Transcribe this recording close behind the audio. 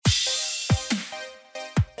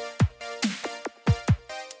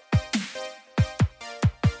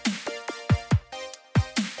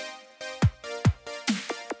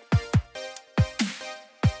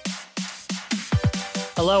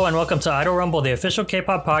Hello and welcome to Idol Rumble, the official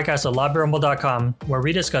K-pop podcast of LobbyRumble.com, where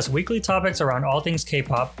we discuss weekly topics around all things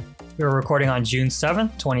K-pop. We are recording on June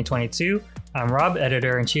 7th, 2022. I'm Rob,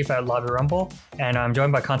 editor-in-chief at Lobby Rumble, and I'm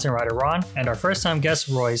joined by content writer Ron and our first-time guest,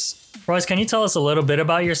 Royce. Royce, can you tell us a little bit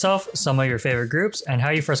about yourself, some of your favorite groups, and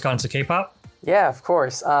how you first got into K-pop? Yeah, of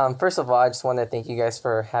course. First of all, I just want to thank you guys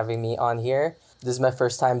for having me on here. This is my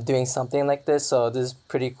first time doing something like this, so this is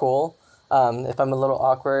pretty cool. If I'm a little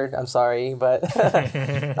awkward, I'm sorry, but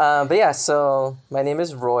yeah, so my name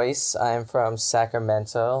is Royce. I'm from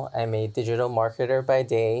Sacramento. I'm a digital marketer by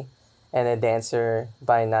day and a dancer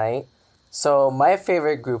by night. So my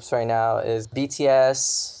favorite groups right now is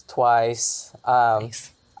BTS, Twice.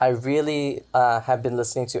 Nice. I really have been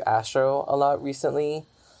listening to Astro a lot recently.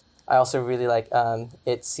 I also really like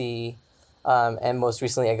ITZY, and most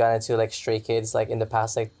recently I got into like Stray Kids like in the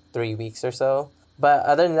past like 3 weeks or so. But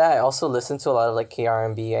other than that, I also listen to a lot of like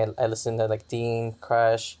K-R&B. I listen to like Dean,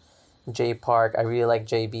 Crush, J Park. I really like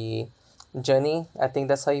JB. Johnny, I think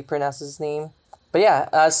that's how you pronounce his name. But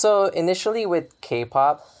yeah, so initially with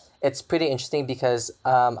K-pop, it's pretty interesting because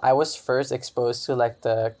I was first exposed to like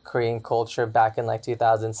the Korean culture back in like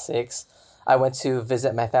 2006. I went to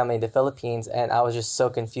visit my family in the Philippines and I was just so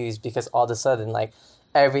confused because all of a sudden like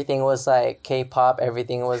everything was like K-pop,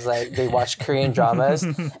 everything was like they watched Korean dramas,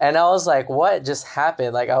 and I was like, what just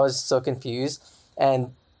happened? Like I was so confused,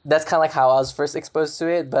 and that's kind of like how I was first exposed to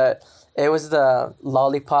it. But it was the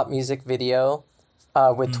Lollipop music video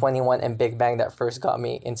with 21 and Big Bang that first got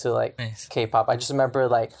me into like Nice. K-pop. I just remember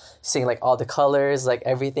like seeing like all the colors, like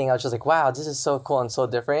everything. I was just like, wow, this is so cool and so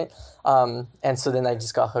different. And so then I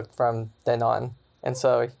just got hooked from then on. And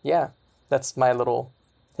so yeah, that's my little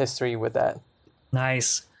history with that.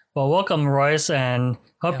 Nice. Well, welcome, Royce, and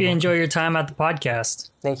hope you enjoy your time at the podcast.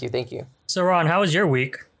 Thank you. So, Ron, how was your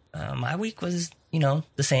week? My week was, the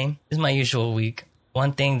same. It's my usual week.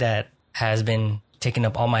 One thing that has been taking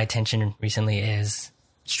up all my attention recently is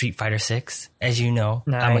Street Fighter 6. As you know,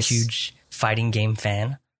 I'm a Nice. huge fighting game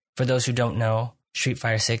fan. For those who don't know, Street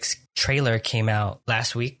Fighter 6 trailer came out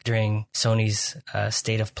last week during Sony's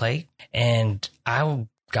State of Play, and I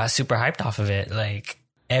got super hyped off of it. Like,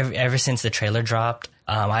 ever since the trailer dropped,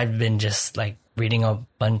 I've been just like reading a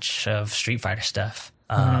bunch of Street Fighter stuff.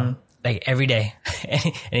 Like every day,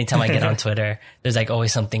 anytime I get on Twitter, there's like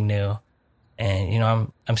always something new. And,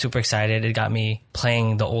 I'm super excited. It got me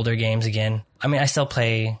playing the older games again. I mean, I still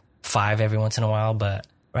play 5 every once in a while, but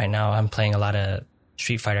right now I'm playing a lot of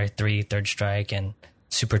Street Fighter 3, Third Strike, and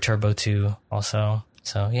Super Turbo 2 also.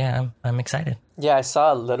 So yeah, I'm excited. Yeah, I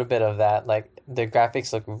saw a little bit of that. Like the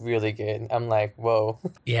graphics look really good. I'm like, whoa.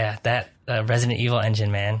 Yeah, that Resident Evil engine,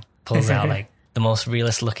 man, pulls out like the most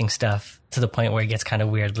realist looking stuff to the point where it gets kind of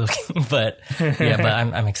weird looking. But yeah, but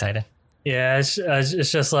I'm excited. Yeah,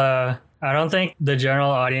 it's just I don't think the general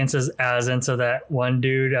audience is as into that one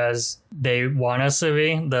dude as they want us to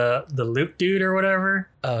be, the Luke dude or whatever.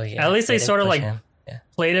 Oh yeah. At least they did sort of push like him. Yeah.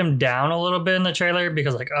 played him down a little bit in the trailer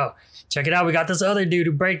because like, oh, check it out, we got this other dude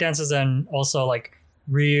who breakdances, and also like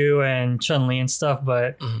Ryu and Chun-Li and stuff.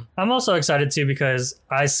 But I'm also excited too because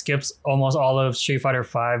I skipped almost all of Street Fighter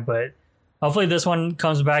 5, but hopefully this one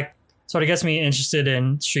comes back. Sort of gets me interested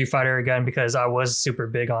in Street Fighter again because I was super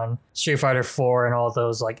big on Street Fighter 4 and all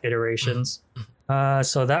those like iterations.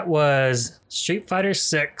 So that was Street Fighter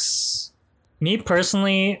 6. Me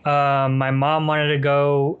personally, my mom wanted to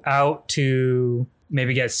go out to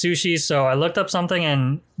maybe get sushi. So I looked up something,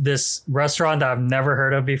 and this restaurant that I've never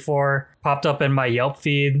heard of before popped up in my Yelp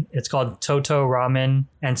feed. It's called Toto Ramen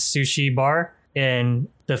and Sushi Bar in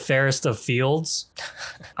the Fairest of Fields.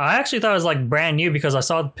 I actually thought it was like brand new because I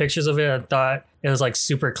saw pictures of it. I thought it was like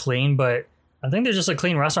super clean, but I think they're just a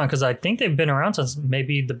clean restaurant because I think they've been around since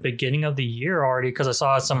maybe the beginning of the year already because I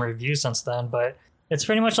saw some reviews since then. But it's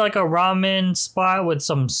pretty much like a ramen spot with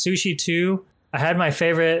some sushi too. I had my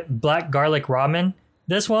favorite black garlic ramen.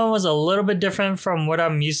 This one was a little bit different from what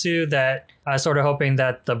I'm used to, that I was sort of hoping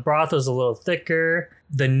that the broth was a little thicker.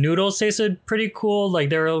 The noodles tasted pretty cool. Like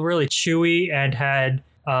they were really chewy and had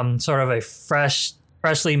sort of a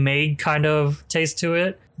freshly made kind of taste to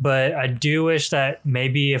it. But I do wish that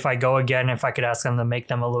maybe if I go again, if I could ask them to make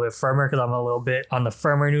them a little bit firmer, because I'm a little bit on the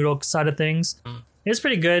firmer noodle side of things. It's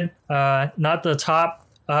pretty good. Not the top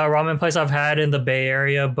ramen place I've had in the Bay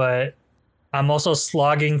Area, but I'm also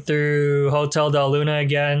slogging through Hotel Del Luna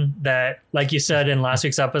again. That, like you said in last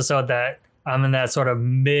week's episode, that I'm in that sort of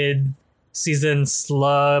mid-season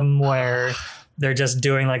slum where they're just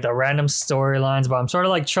doing like the random storylines. But I'm sort of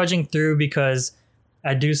like trudging through because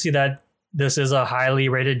I do see that this is a highly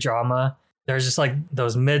rated drama. There's just like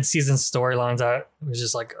those mid-season storylines that was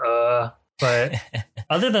just like, but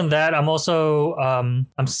Other than that, I'm also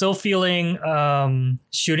I'm still feeling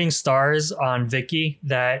shooting stars on Vicky,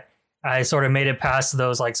 that I sort of made it past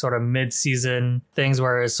those like sort of mid-season things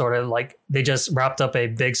where it's sort of like they just wrapped up a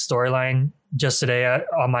big storyline just today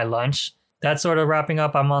on my lunch. That's sort of wrapping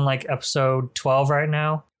up. I'm on like episode 12 right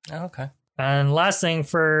now. Oh, okay. And last thing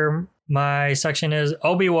for my section is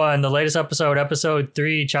Obi-Wan, the latest episode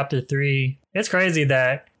 3, chapter 3. It's crazy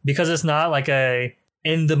that because it's not like a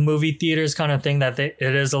in the movie theaters kind of thing, that it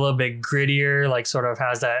is a little bit grittier, like sort of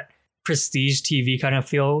has that prestige TV kind of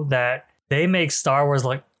feel, that they make Star Wars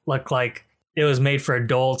look like it was made for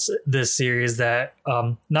adults, this series, that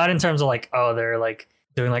not in terms of like, oh, they're like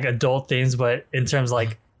doing like adult things, but in terms of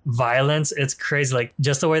like violence, it's crazy. Like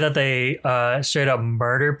just the way that they straight up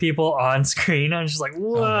murder people on screen. I'm just like,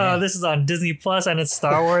 whoa, this is on Disney Plus and it's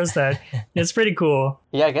Star Wars. That it's pretty cool.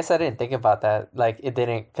 Yeah, I guess I didn't think about that. Like it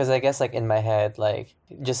didn't, because I guess like in my head, like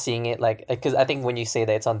just seeing it, like, because I think when you say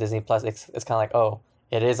that it's on Disney Plus, it's kind of like, oh,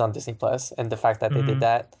 it is on Disney Plus, and the fact that they did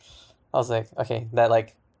that, I was like, okay, that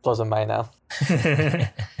like blows my mind now.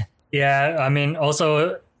 Yeah, I mean,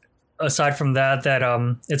 also aside from that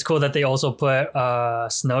it's cool that they also put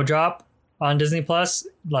Snowdrop on Disney Plus,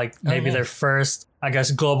 like maybe their first, I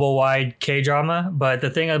guess, global wide K-drama. But the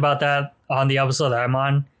thing about that, on the episode that I'm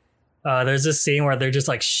on, there's this scene where they're just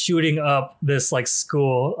like shooting up this like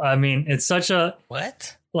school. I mean, it's such a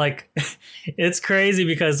what? Like it's crazy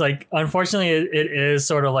because like unfortunately it is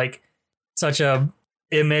sort of like such a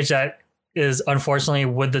image that is unfortunately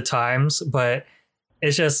with the times, but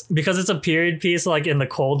it's just because it's a period piece like in the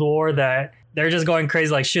Cold War that they're just going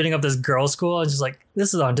crazy, like shooting up this girls' school, and just like,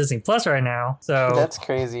 this is on Disney Plus right now. So that's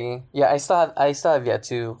crazy. Yeah, I still have yet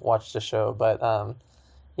to watch the show, but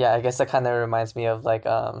yeah, I guess that kind of reminds me of like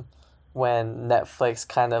when Netflix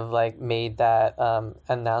kind of like made that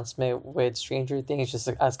announcement with Stranger Things, just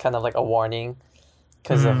as kind of like a warning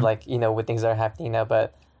because of like, you know, with things that are happening now.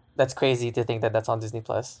 But that's crazy to think that that's on Disney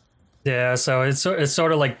Plus. Yeah, so it's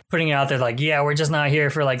sort of like putting it out there like, yeah, we're just not here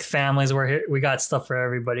for like families. We're here, we got stuff for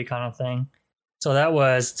everybody kind of thing. So that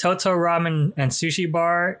was Toto Ramen and Sushi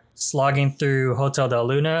Bar, Slogging Through Hotel Del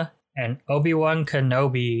Luna, and Obi-Wan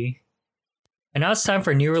Kenobi. And now it's time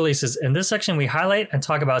for new releases. In this section, we highlight and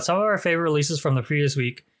talk about some of our favorite releases from the previous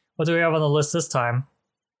week. What do we have on the list this time?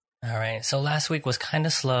 All right, so last week was kind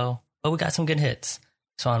of slow, but we got some good hits.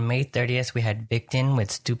 So on May 30th, we had Big Tin with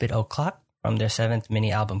Stupid O'Clock from their 7th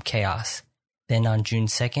mini album Chaos. Then on June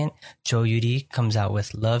 2nd, Jo Yuri comes out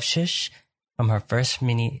with Love Shush from her first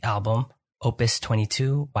mini album Opus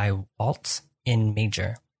 22 by Waltz in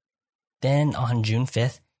Major. Then on June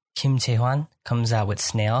 5th, Kim Tae-hwan comes out with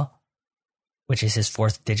Snail, which is his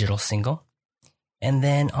 4th digital single. And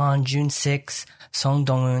then on June 6th, Song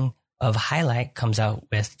Dong-eun of Highlight comes out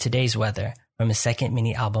with Today's Weather from his 2nd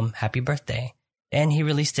mini album Happy Birthday. And he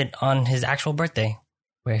released it on his actual birthday,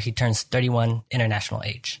 where he turns 31 international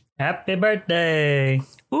age. Happy birthday!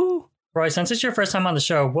 Woo! Roy, since it's your first time on the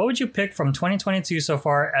show, what would you pick from 2022 so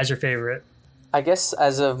far as your favorite? I guess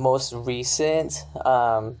as of most recent,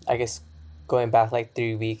 I guess going back like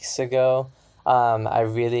 3 weeks ago, I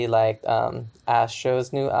really liked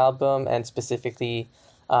Astro's new album, and specifically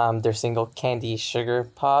their single Candy Sugar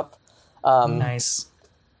Pop. Nice.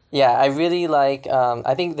 Yeah, I really like,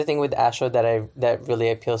 I think the thing with Astro that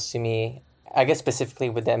really appeals to me, I guess specifically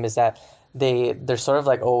with them, is that they're sort of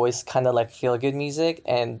like always kind of like feel good music,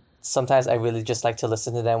 and sometimes I really just like to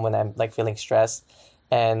listen to them when I'm like feeling stressed,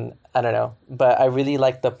 and I don't know, but I really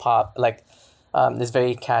like the pop, like it's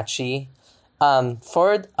very catchy.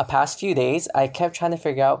 For a past few days, I kept trying to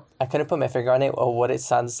figure out, I couldn't put my finger on it or what it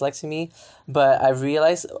sounds like to me, but I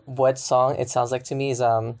realized what song it sounds like to me is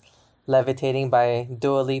Levitating by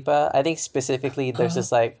Dua Lipa. I think specifically there's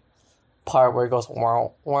this like part where it goes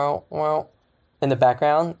wow wow wow in the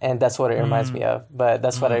background, and that's what it reminds me of. But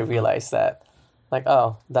that's what I realized, that like,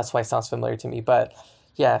 oh, that's why it sounds familiar to me. But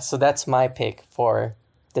yeah, so that's my pick for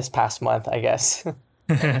this past month, I guess.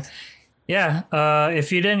 Yeah,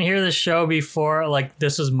 if you didn't hear the show before, like,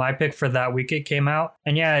 this was my pick for that week it came out.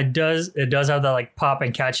 And yeah, it does have that like pop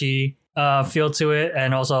and catchy feel to it,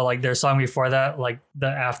 and also like their song before that, like the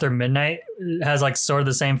After Midnight, has like sort of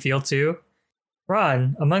the same feel too.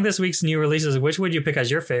 Ron, among this week's new releases, which would you pick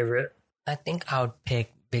as your favorite? I think I would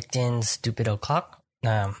pick Big Tin's Stupid O'Clock.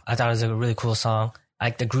 I thought it was a really cool song. I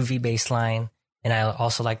like the groovy bass line, and I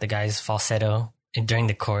also like the guy's falsetto during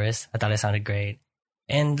the chorus. I thought it sounded great.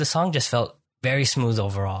 And the song just felt very smooth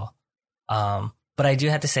overall. But I do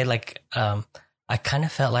have to say, like, I kind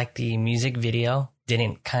of felt like the music video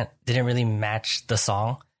didn't really match the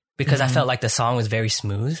song, because I felt like the song was very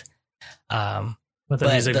smooth. But the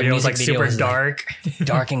music video was like super dark.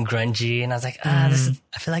 Dark and grungy. And I was like, I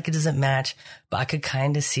feel like it doesn't match. But I could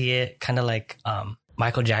kind of see it, kind of like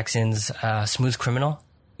Michael Jackson's Smooth Criminal.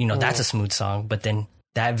 You know, that's a smooth song. But then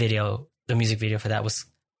that video, the music video for that was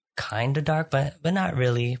kind of dark, but not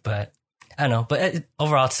really. But I don't know. But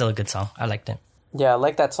overall, it's still a good song. I liked it. Yeah, I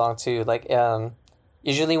like that song too. Like,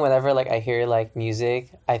 usually whenever like I hear like music,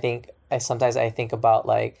 sometimes I think about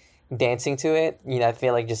like dancing to it. You know, I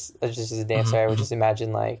feel like just as a dancer, I would just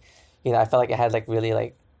imagine like, you know, I felt like it had like really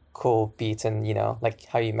like cool beats and, you know, like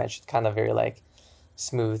how you mentioned, kind of very like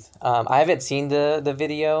smooth. I haven't seen the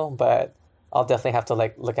video, but I'll definitely have to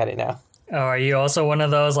like look at it now. Oh, are you also one of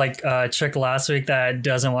those like chick last week that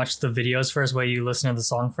doesn't watch the videos first, but you listen to the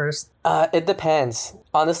song first? It depends.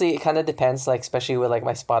 Honestly, it kind of depends, like especially with like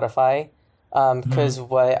my Spotify. Because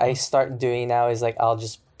what I start doing now is like I'll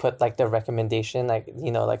just put like the recommendation, like,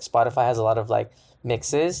 you know, like Spotify has a lot of like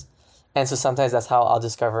mixes, and so sometimes that's how I'll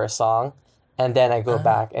discover a song, and then I go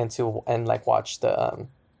back and like watch the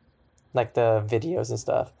like the videos and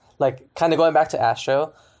stuff. Like kind of going back to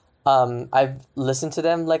Astro, I've listened to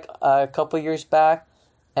them like a couple years back,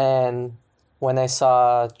 and when I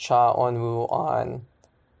saw Cha Eun-woo on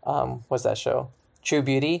what's that show, True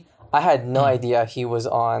Beauty, I had no idea he was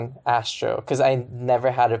on Astro because I never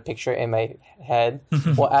had a picture in my head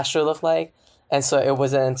what Astro looked like. And so it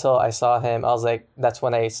wasn't until I saw him, I was like, that's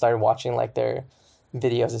when I started watching like their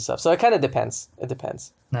videos and stuff. So it kind of depends. It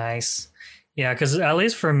depends. Nice. Yeah, because at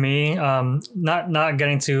least for me, not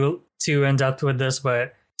getting too in depth with this,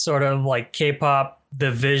 but sort of like K-pop,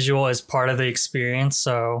 the visual is part of the experience.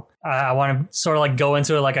 So I want to sort of like go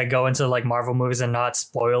into it like I go into like Marvel movies and not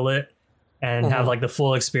spoil it. And have like the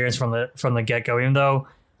full experience from the get-go, even though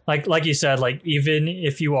like you said, like even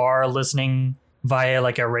if you are listening via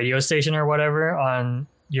like a radio station or whatever on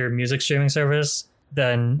your music streaming service,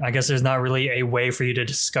 then I guess there's not really a way for you to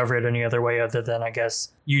discover it any other way other than I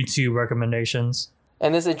guess YouTube recommendations.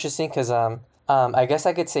 And it's interesting because I guess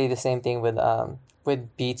I could say the same thing with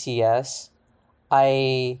BTS.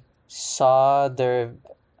 I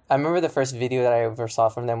remember the first video that I ever saw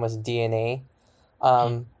from them was DNA.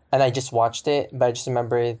 And I just watched it, but I just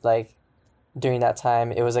remember like during that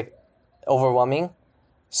time it was like overwhelming,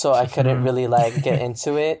 so I couldn't really like get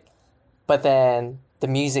into it. But then the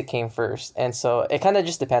music came first, and so it kind of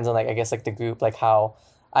just depends on like I guess like the group, like how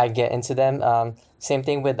I get into them. Same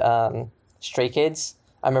thing with Stray Kids.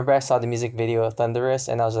 I remember I saw the music video of Thunderous,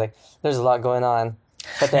 and I was like, "There's a lot going on."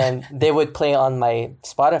 But then they would play on my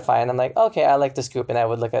Spotify, and I'm like, "Okay, I like this group," and I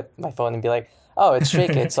would look at my phone and be like, "Oh, it's Stray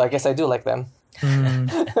Kids," so I guess I do like them.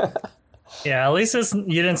 Yeah, at least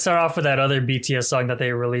you didn't start off with that other BTS song that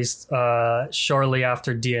they released shortly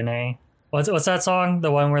after DNA. What's that song?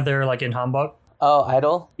 The one where they're like in Hanbok? Oh,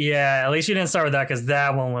 Idol? Yeah, at least you didn't start with that because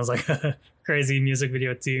that one was like a crazy music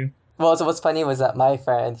video too. Well, so what's funny was that my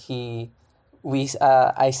friend,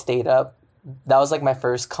 I stayed up. That was like my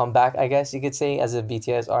first comeback, I guess you could say, as a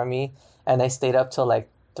BTS army. And I stayed up till like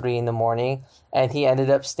 3 a.m. And he ended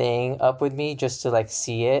up staying up with me just to like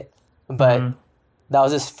see it. But that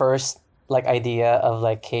was his first like idea of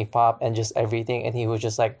like K-pop and just everything, and he was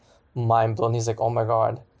just like mind blown. He's like, "Oh my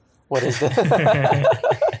god, what is this?"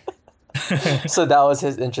 So that was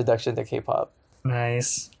his introduction to K-pop.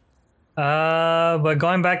 Nice. But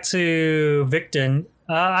going back to Victon,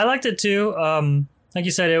 I liked it too. Like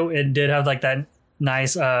you said, it did have like that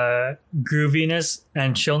nice grooviness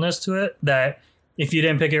and chillness to it that if you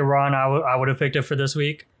didn't pick it, Ron, I would have picked it for this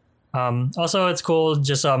week. Also, it's cool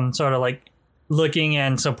just sort of like looking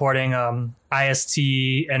and supporting IST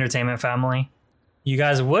Entertainment family. You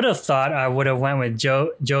guys would have thought I would have went with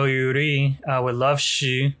Jo Yuri with Love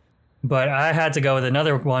Shi, but I had to go with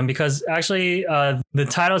another one because actually the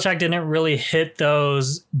title track didn't really hit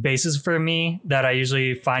those bases for me that I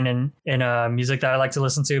usually find in music that I like to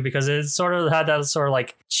listen to, because it sort of had that sort of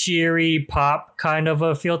like cheery pop kind of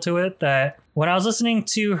a feel to it that when I was listening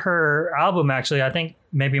to her album, actually, I think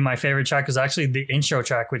maybe my favorite track was actually the intro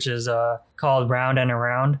track, which is called Round and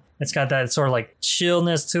Around. It's got that sort of like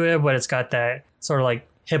chillness to it, but it's got that sort of like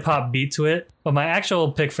hip hop beat to it. But my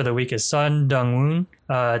actual pick for the week is Sun Dong-woon,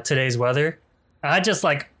 Today's Weather. I just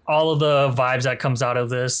like all of the vibes that comes out of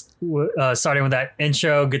this, starting with that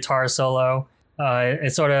intro guitar solo.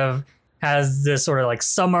 It sort of has this sort of like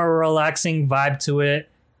summer relaxing vibe to it.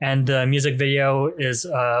 And the music video is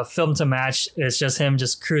filmed to match. It's just him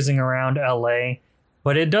just cruising around LA.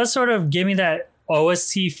 But it does sort of give me that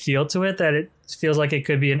OST feel to it, that it feels like it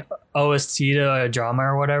could be an OST to a drama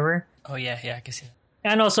or whatever. Oh, yeah, I can see that.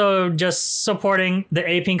 And also just supporting the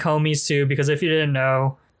A-Pink homies too, because if you didn't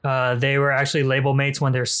know, they were actually label mates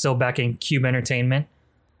when they're still back in Cube Entertainment.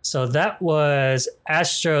 So that was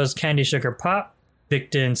Astro's Candy Sugar Pop,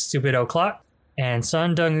 Victon's Stupid O'Clock, and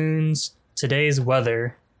Sun Dong-eun's Today's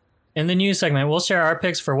Weather. In the news segment, we'll share our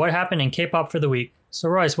picks for what happened in K-pop for the week. So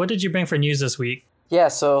Royce, what did you bring for news this week? Yeah,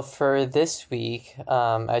 so for this week,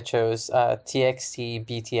 I chose TXT,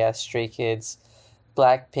 BTS, Stray Kids,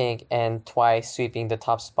 Blackpink, and Twice sweeping the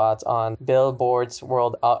top spots on Billboard's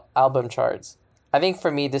World Album Charts. I think for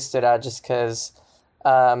me, this stood out just because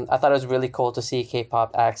I thought it was really cool to see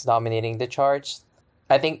K-pop acts dominating the charts.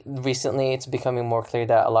 I think recently it's becoming more clear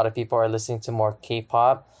that a lot of people are listening to more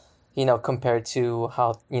K-pop, compared to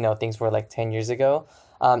how, things were like 10 years ago.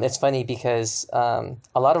 It's funny because a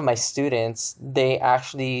lot of my students, they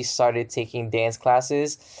actually started taking dance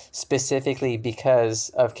classes specifically because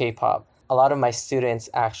of K-pop. A lot of my students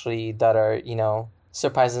actually that are,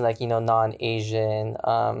 surprisingly like, non-Asian,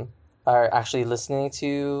 are actually listening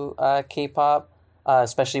to K-pop,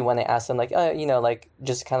 especially when I ask them like,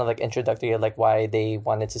 just kind of like introductory, like why they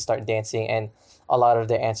wanted to start dancing. And a lot of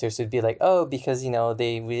their answers would be like, oh, because,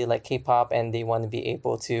 they really like K-pop and they want to be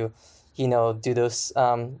able to, do those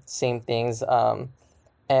same things.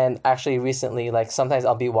 And actually recently, like sometimes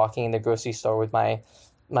I'll be walking in the grocery store with my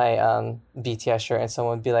BTS shirt and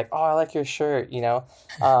someone would be like, oh, I like your shirt,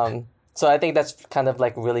 So I think that's kind of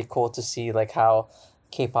like really cool to see like how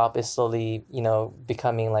K-pop is slowly,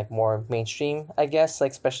 becoming like more mainstream, I guess,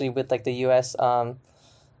 like especially with like the US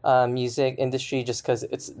music industry, just because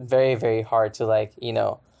it's very, very hard to like,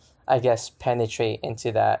 I guess penetrate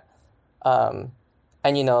into that.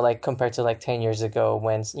 And, like compared to like 10 years ago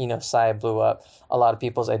when, Psy blew up, a lot of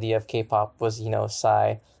people's idea of K-pop was,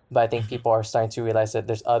 Psy. But I think people are starting to realize that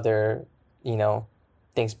there's other,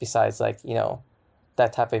 things besides like,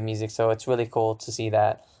 that type of music. So it's really cool to see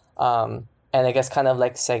that. And I guess kind of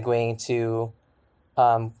like segueing to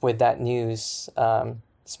with that news,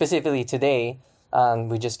 specifically today,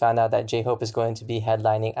 we just found out that J-Hope is going to be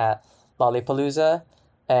headlining at Lollapalooza.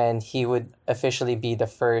 And he would officially be the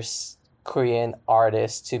first Korean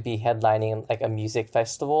artist to be headlining like a music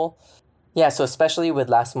festival. Yeah, so especially with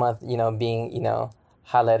last month, being,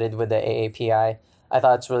 highlighted with the AAPI, I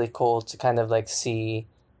thought it's really cool to kind of like see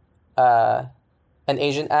an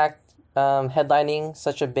Asian act headlining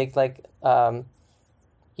such a big like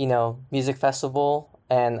music festival.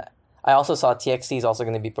 And I also saw TXT is also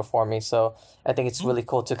going to be performing, so I think it's really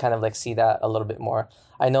cool to kind of like see that a little bit more.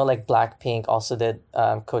 I know like Blackpink also did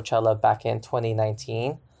Coachella back in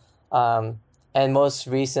 2019. And most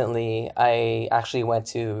recently, I actually went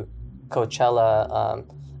to Coachella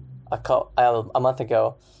a month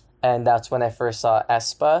ago, and that's when I first saw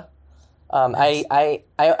aespa. Nice.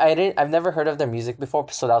 I've never heard of their music before,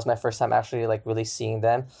 so that was my first time actually like really seeing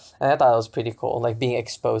them, and I thought it was pretty cool, like being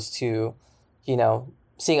exposed to,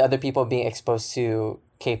 seeing other people being exposed to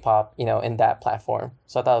K-pop, in that platform.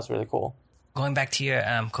 So I thought it was really cool. Going back to your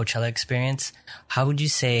Coachella experience, how would you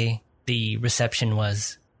say the reception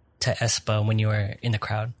was to aespa when you were in the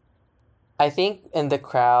crowd? I think in the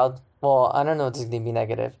crowd, well, I don't know if this is going to be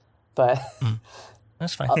negative, but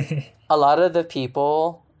That's fine. a lot of the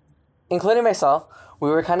people, including myself,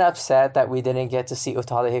 we were kind of upset that we didn't get to see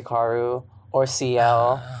Utada Hikaru or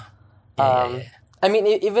CL. Yeah. I mean,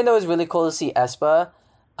 even though it was really cool to see aespa,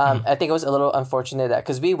 I think it was a little unfortunate that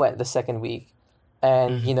because we went the second week,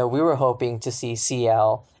 and we were hoping to see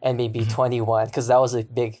CL and maybe 21 because that was a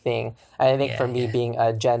big thing. And I think for me being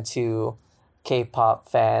a Gen 2 K-pop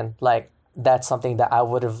fan, like that's something that I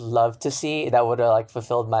would have loved to see. That would have like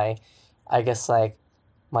fulfilled my, I guess like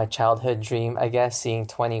my childhood dream, I guess, seeing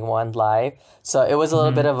 21 live. So it was a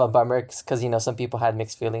little bit of a bummer because, some people had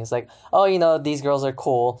mixed feelings like, oh, these girls are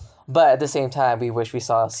cool. But at the same time, we wish we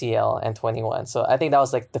saw CL and 21. So I think that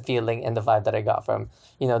was like the feeling and the vibe that I got from,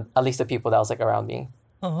 at least the people that was like around me.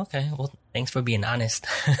 Oh, okay. Well, thanks for being honest.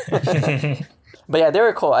 But yeah, they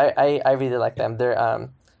were cool. I really like them.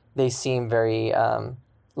 They seem very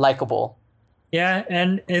likable. Yeah,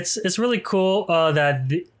 and it's really cool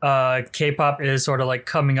that K-pop is sort of like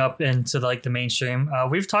coming up into like the mainstream.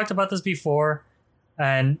 We've talked about this before,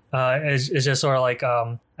 and it's just sort of like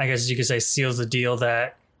I guess you could say seals the deal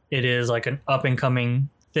that it is like an up and coming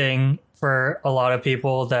thing for a lot of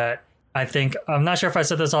people. That I think, I'm not sure if I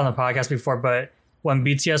said this on the podcast before, but when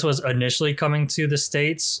BTS was initially coming to the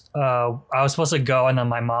States, I was supposed to go, and then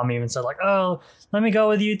my mom even said like, oh, let me go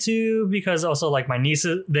with you too, because also like my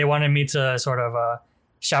nieces, they wanted me to sort of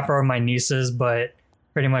chaperone my nieces, but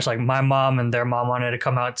pretty much like my mom and their mom wanted to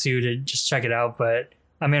come out too to just check it out. But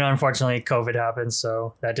I mean, unfortunately, COVID happened,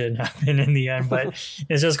 so that didn't happen in the end. But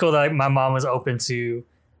it's just cool that like, my mom was open to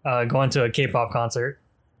going to a K-pop concert.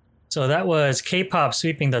 So that was K-pop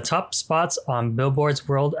sweeping the top spots on Billboard's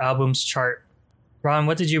World Albums chart. Ron,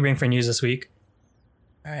 what did you bring for news this week?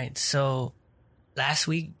 All right, so last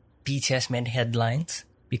week, BTS made headlines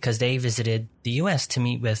because they visited the U.S. to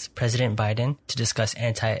meet with President Biden to discuss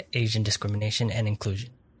anti-Asian discrimination and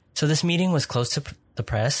inclusion. So this meeting was closed to the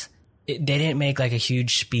press. They didn't make like a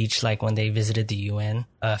huge speech like when they visited the UN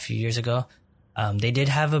a few years ago. They did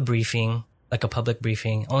have a briefing, like a public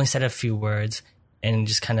briefing, only said a few words and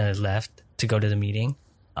just kind of left to go to the meeting.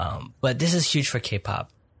 But this is huge for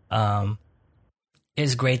K-pop.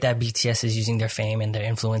 It's great that BTS is using their fame and their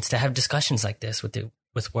influence to have discussions like this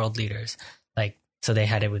with world leaders. Like, so they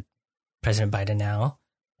had it with President Biden now,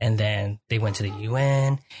 and then they went to the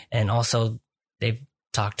UN, and also they've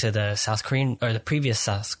talked to the South Korean or the previous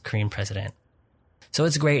South Korean president. So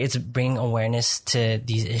it's great. It's bringing awareness to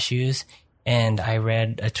these issues. And I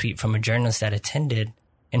read a tweet from a journalist that attended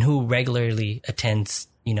and who regularly attends,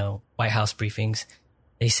 White House briefings.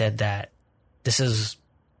 They said that this is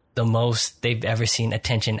the most they've ever seen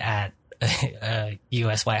attention at a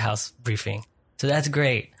U.S. White House briefing. So that's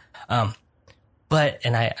great. But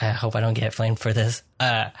I hope I don't get flamed for this.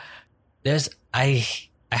 I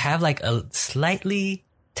have like a slightly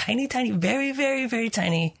tiny, very, very, very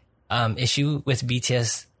tiny issue with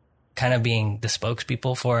BTS kind of being the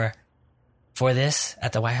spokespeople for this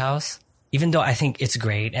at the White House. Even though I think it's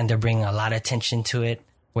great and they're bringing a lot of attention to it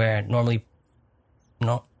where normally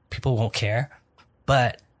people won't care.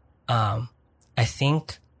 But I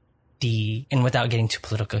think and without getting too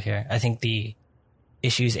political here, I think the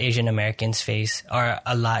issues Asian Americans face are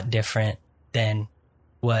a lot different than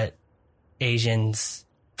what Asians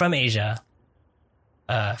from Asia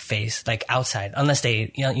face, like outside, unless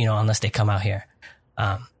they, unless they come out here,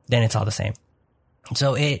 then it's all the same.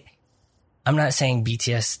 So I'm not saying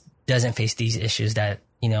BTS doesn't face these issues that,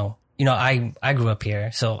 I grew up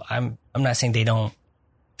here, so I'm not saying they don't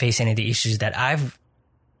face any of the issues that I've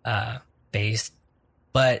faced,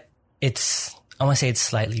 but I want to say it's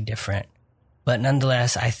slightly different. But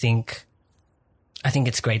nonetheless, I think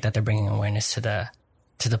it's great that they're bringing awareness to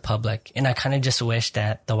the public. And I kind of just wish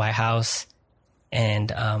that the White House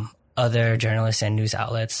and other journalists and news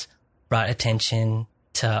outlets brought attention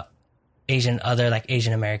to other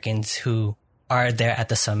Asian Americans who are there at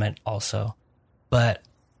the summit also. But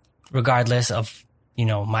regardless of,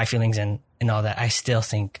 my feelings and all that, I still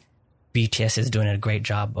think BTS is doing a great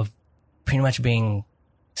job of pretty much being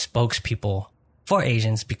spokespeople for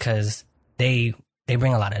Asians because they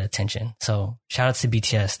bring a lot of attention. So shout outs to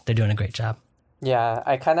BTS. They're doing a great job. Yeah,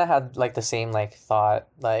 I kind of had like the same thought.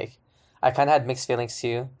 Like I kind of had mixed feelings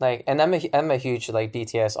too. Like, and I'm a huge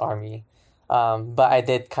BTS army. But I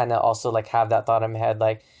did kind of also have that thought in my head,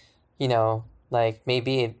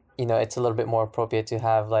 maybe it's a little bit more appropriate to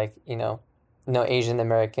have Asian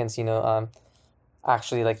Americans,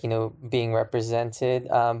 actually being represented.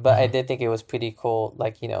 But I did think it was pretty cool,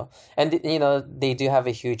 and they do have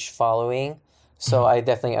a huge following. So I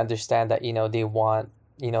definitely understand that, they want,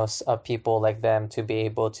 people like them to be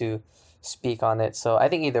able to speak on it. So I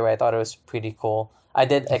think either way, I thought it was pretty cool. I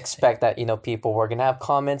did expect that, people were going to have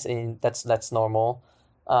comments, and that's normal.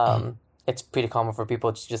 It's pretty common for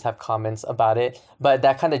people to just have comments about it. But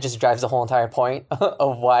that kind of just drives the whole entire point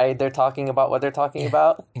of why they're talking about what they're talking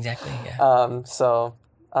about. Exactly, yeah.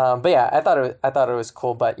 But yeah, I thought it was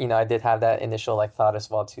cool. But, I did have that initial thought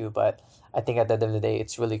as well too. But I think at the end of the day,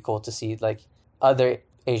 it's really cool to see other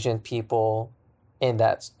Asian people in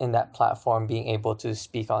that platform being able to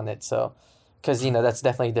speak on it. So, because, that's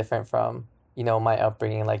definitely different from, my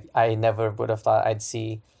upbringing. I never would have thought I'd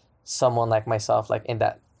see someone like myself in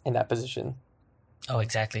that position. Oh,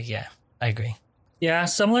 exactly. Yeah, I agree. Yeah,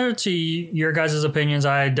 similar to your guys' opinions,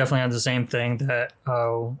 I definitely had the same thing that,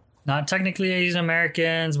 not technically Asian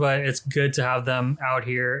Americans, but it's good to have them out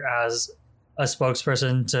here as a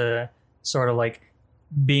spokesperson to sort of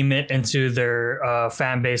beam it into their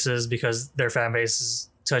fan bases, because their fan bases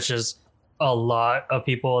touches a lot of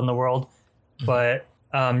people in the world. Mm-hmm. But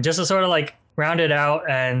just to sort of round it out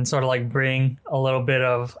and sort of bring a little bit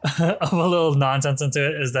of of a little nonsense into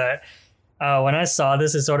it, is that when I saw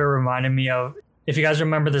this, it sort of reminded me of, if you guys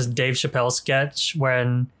remember this Dave Chappelle sketch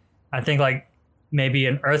when I think maybe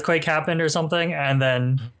an earthquake happened or something, and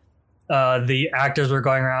then the actors were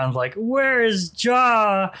going around where is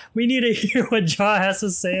Ja? We need to hear what Ja has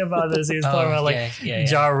to say about this. He was talking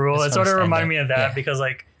about Ja Rule. It sort of reminded me of that, because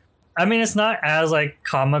I mean, it's not as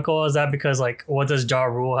comical as that, because what does Ja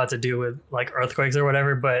Rule have to do with earthquakes or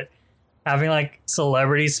whatever? But having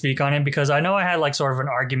celebrities speak on it, because I know I had sort of an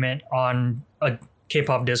argument on a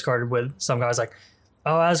K-pop Discord with some guys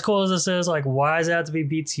oh, as cool as this is, why does it have to be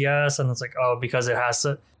BTS? And it's because it has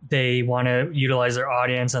to, they want to utilize their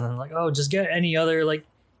audience, and then oh, just get any other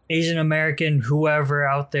Asian American whoever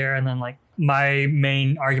out there. And then like my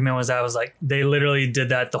main argument was that was like they literally did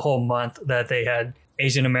that the whole month that they had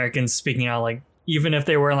Asian Americans speaking out. Like even if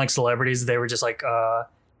they weren't like celebrities, they were just like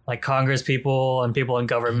Congress people and people in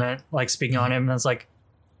government like speaking on him. And it's like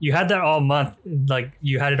you had that all month, like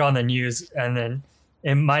you had it on the news, and then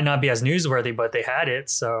it might not be as newsworthy, but they had it.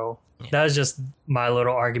 So that was just my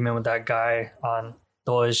little argument with that guy on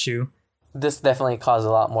the whole issue. This definitely caused a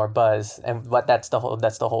lot more buzz, and that's the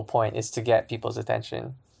whole point, is to get people's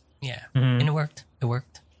attention. Yeah, and it worked. It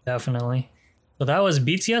worked. Definitely. So that was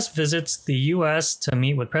BTS visits the U.S. to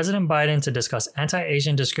meet with President Biden to discuss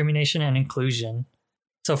anti-Asian discrimination and inclusion.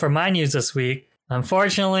 So for my news this week,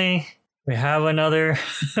 unfortunately, we have another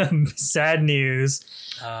sad news.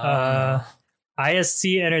 IST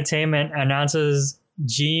Entertainment announces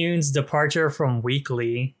Jiyoon's departure from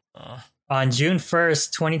Weeekly. On June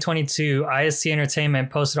 1st, 2022, IST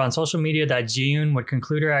Entertainment posted on social media that Jiyoon would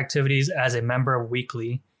conclude her activities as a member of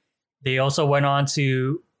Weeekly. They also went on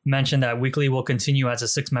to mention that Weeekly will continue as a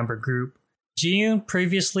 6-member group. Jiyoon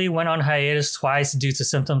previously went on hiatus twice due to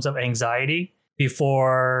symptoms of anxiety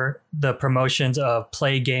before the promotions of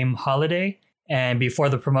Play Game Holiday and before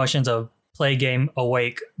the promotions of Play Game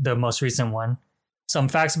Awake, the most recent one. Some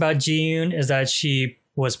facts about Jiyoon is that she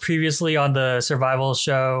was previously on the survival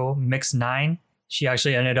show Mix 9. She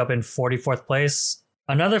actually ended up in 44th place.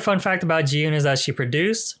 Another fun fact about Jiyoon is that she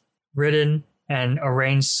produced, written, and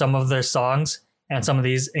arranged some of their songs, and some of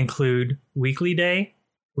these include Weekly Day,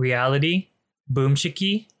 Reality, Boom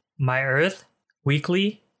Chickie, My Earth,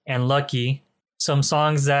 Weekly, and Lucky. Some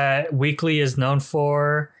songs that Weekly is known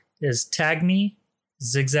for is Tag Me,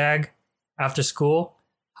 Zigzag, After School,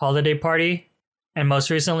 Holiday Party, and most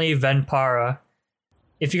recently Venpara.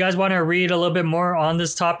 If you guys want to read a little bit more on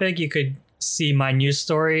this topic, you could see my news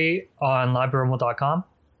story on librarumble.com.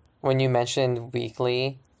 When you mentioned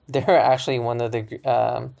Weekly, they're actually one of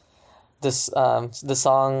the the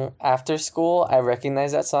song After School. I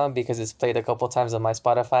recognize that song because it's played a couple times on my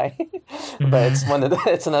Spotify. But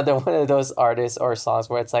it's another one of those artists or songs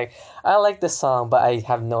where it's like, I like this song, but I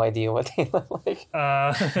have no idea what they look like.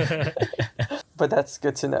 But that's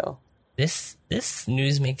good to know. This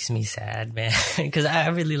news makes me sad, man, because I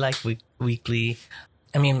really like Weekly.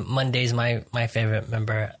 I mean, Monday's my favorite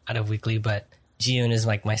member out of Weekly, but Jiyoon is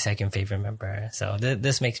like my second favorite member. So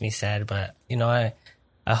this makes me sad, but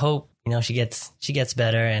I hope she gets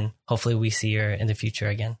better, and hopefully we see her in the future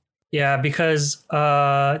again. Yeah, because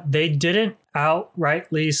they didn't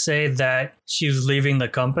outrightly say that she's leaving the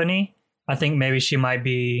company. I think maybe she might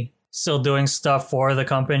be still doing stuff for the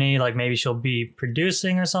company, like maybe she'll be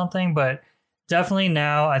producing or something, but definitely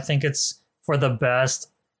now I think it's for the best.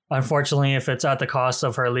 Unfortunately, if it's at the cost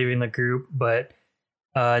of her leaving the group, but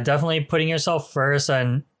definitely putting yourself first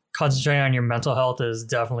and concentrating on your mental health is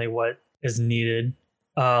definitely what is needed.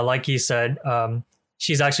 Like you said,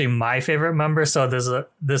 she's actually my favorite member, so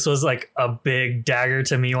this was like a big dagger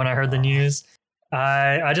to me when I heard the news.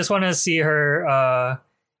 I just want to see her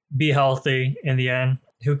be healthy in the end.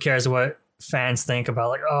 Who cares what fans think about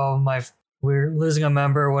like, oh, we're losing a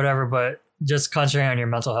member or whatever, but just concentrating on your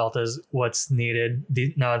mental health is what's needed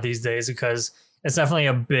now these days, because it's definitely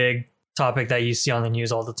a big topic that you see on the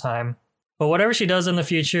news all the time. But whatever she does in the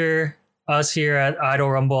future, us here at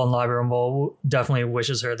Idol Rumble and Live Rumble definitely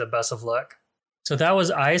wishes her the best of luck. So that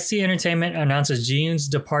was IST Entertainment announces Jiyoon's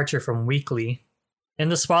departure from Weekly. In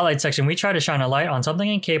the Spotlight section, we try to shine a light on something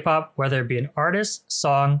in K-pop, whether it be an artist,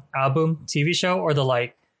 song, album, TV show, or the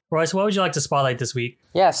like. Royce, what would you like to spotlight this week?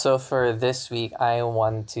 Yeah, so for this week, I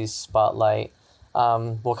want to spotlight,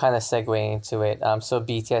 we'll kind of segue into it. So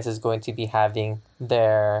BTS is going to be having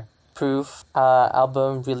their Proof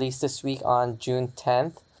album released this week on June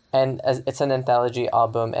 10th. And it's an anthology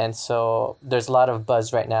album, and so there's a lot of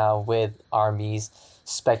buzz right now with ARMYs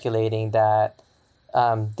speculating that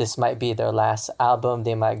this might be their last album.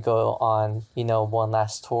 They might go on, one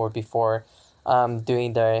last tour before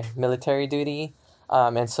doing their military duty.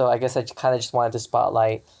 And so I guess I kind of just wanted to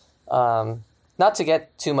spotlight, not to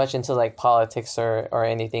get too much into like politics or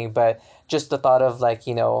anything, but just the thought of like,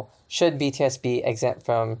 should BTS be exempt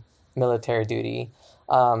from military duty?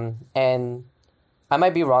 And I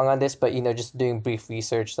might be wrong on this, but, just doing brief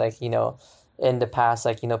research, like, in the past,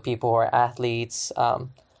 like, people who are athletes,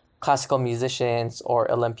 classical musicians or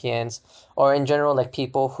Olympians, or in general, like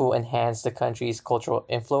people who enhance the country's cultural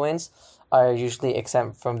influence are usually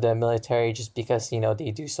exempt from the military just because,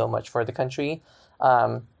 they do so much for the country.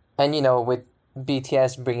 And, with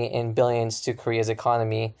BTS bringing in billions to Korea's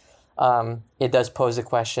economy, it does pose a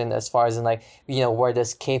question as far as in like, where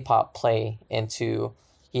does K-pop play into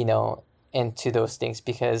those things?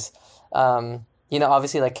 Because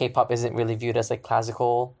obviously like K-pop isn't really viewed as like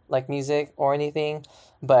classical like music or anything,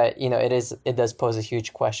 but it does pose a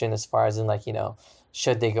huge question as far as in like,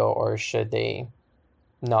 should they go or should they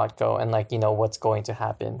not go, and like, what's going to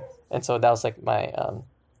happen. And so that was like my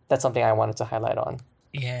that's something I wanted to highlight on.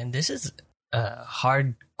 Yeah, and this is a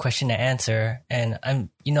hard question to answer, and I'm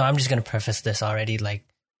just gonna preface this already, like,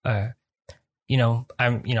 I'm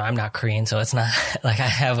not Korean, so it's not like I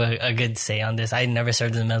have a good say on this. I never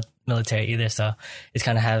served in the military either, so it's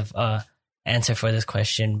kind of have a answer for this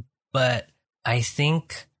question. But I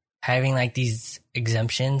think having like these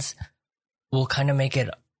exemptions will kind of make it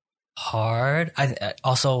hard. I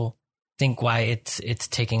also think why it's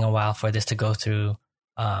taking a while for this to go through,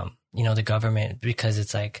 the government, because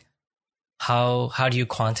it's like, how do you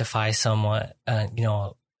quantify someone,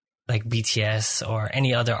 like BTS or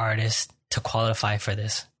any other artist to qualify for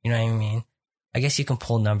this? You know what I mean? I guess you can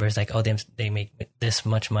pull numbers like, oh, they make this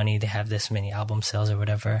much money, they have this many album sales or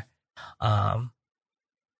whatever. But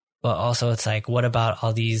also it's like, what about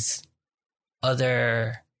all these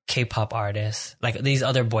other K-pop artists, like these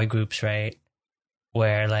other boy groups, right?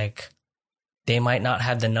 Where like they might not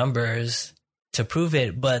have the numbers to prove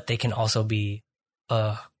it, but they can also be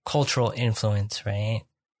a cultural influence, right?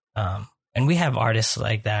 And we have artists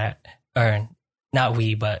like that, or not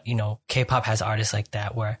we, but K-pop has artists like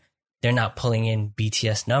that where they're not pulling in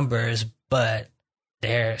BTS numbers, but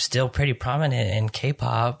they're still pretty prominent in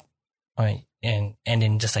K-pop, and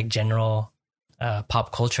in just like general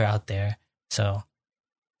pop culture out there. So,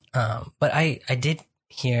 but I did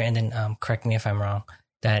hear, and then correct me if I'm wrong,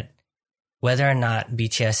 that whether or not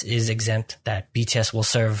BTS is exempt, that BTS will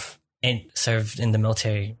serve in the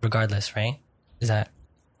military regardless, right? Is that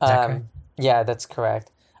correct? Yeah, that's correct.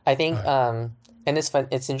 I think, and it's fun.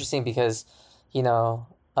 It's interesting because,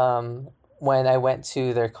 when I went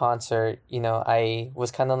to their concert, I was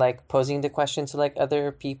kind of like posing the question to like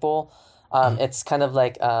other people. It's kind of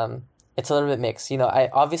like, it's a little bit mixed. I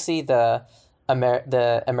obviously the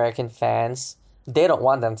American fans, they don't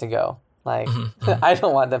want them to go. Like, I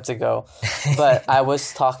don't want them to go. But I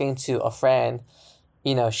was talking to a friend,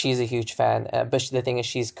 she's a huge fan, but the thing is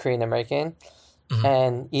she's Korean American.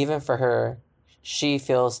 And even for her, she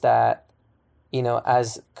feels that,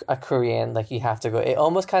 as a Korean, like you have to go. It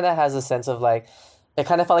almost kind of has a sense of like, it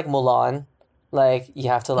kind of felt like Mulan. Like you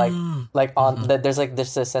have to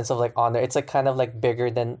there's a sense of like honor. It's like kind of like bigger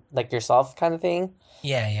than like yourself kind of thing.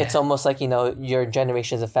 Yeah. It's almost like, your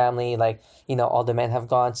generation's a family, like, all the men have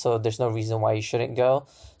gone, so there's no reason why you shouldn't go.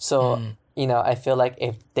 So, I feel like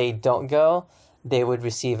if they don't go, they would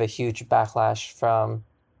receive a huge backlash from,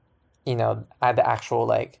 the actual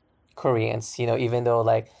like Koreans, even though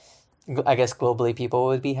like, I guess globally people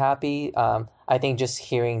would be happy. I think just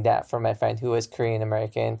hearing that from my friend who is Korean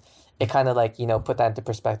American, it kind of like, put that into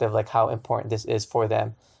perspective, like how important this is for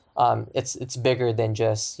them. It's bigger than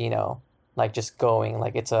just, like just going,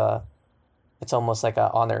 like it's almost like a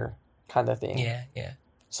honor kind of thing. Yeah.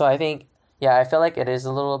 So I think, I feel like it is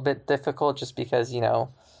a little bit difficult just because,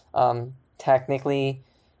 technically,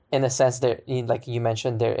 in a sense that, like you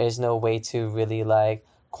mentioned, there is no way to really like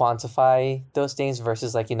quantify those things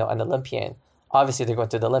versus like, an Olympian. Obviously they're going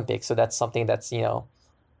to the Olympics, so that's something that's,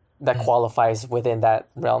 that qualifies within that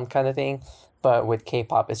realm kind of thing. But with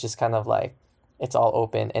K-pop, it's just kind of like, it's all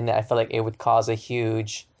open. And I feel like it would cause a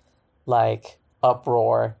huge like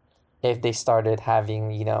uproar if they started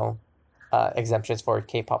having, exemptions for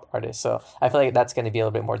K-pop artists. So I feel like that's going to be a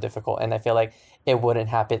little bit more difficult. And I feel like it wouldn't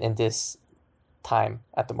happen in this time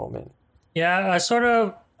at the moment. Yeah, I'm sort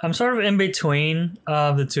of in between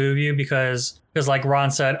the two of you because like Ron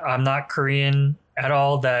said, I'm not Korean at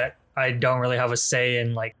all, that I don't really have a say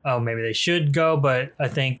in like, oh, maybe they should go. But I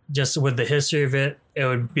think just with the history of it, it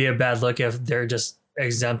would be a bad look if they're just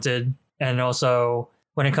exempted. And also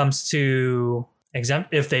when it comes to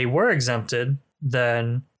if they were exempted,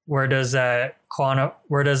 then where does that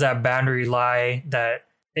boundary lie, that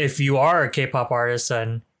if you are a K-pop artist,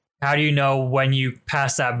 then how do you know when you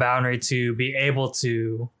pass that boundary to be able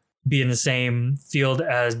to be in the same field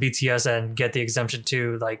as BTS and get the exemption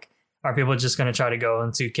too? Like, are people just going to try to go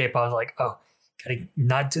into K-pop like, oh, gotta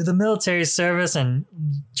not do the military service and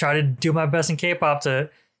try to do my best in K-pop and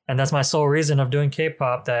that's my sole reason of doing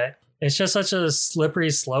K-pop? That it's just such a slippery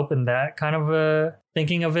slope in that kind of a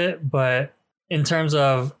thinking of it. But in terms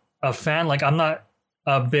of a fan, like I'm not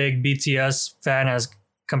a big BTS fan as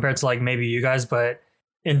compared to like maybe you guys, but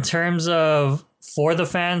in terms of for the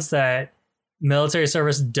fans, that military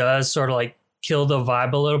service does sort of like kill the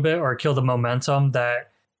vibe a little bit or kill the momentum,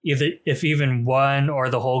 that either if even one or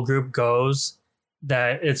the whole group goes,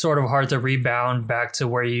 that it's sort of hard to rebound back to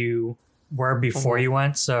where you were before you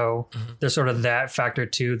went. So there's sort of that factor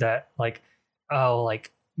too, that like, oh,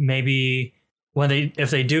 like maybe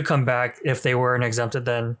if they do come back, if they weren't exempted,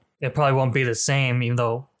 then it probably won't be the same, even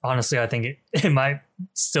though honestly, I think it might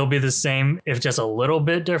still be the same, if just a little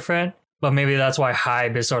bit different. But maybe that's why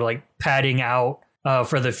Hybe is sort of like padding out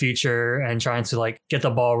for the future and trying to like get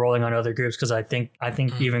the ball rolling on other groups. Because I think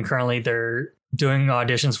even currently they're doing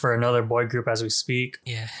auditions for another boy group as we speak.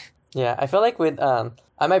 Yeah, I feel like with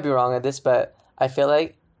I might be wrong at this, but I feel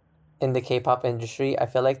like in the K-pop industry, I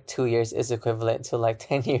feel like 2 years is equivalent to like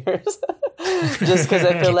 10 years. Just because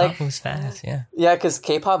I feel like K-pop moves fast, yeah. Yeah, because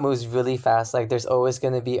K-pop moves really fast. Like there's always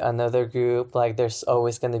going to be another group. Like there's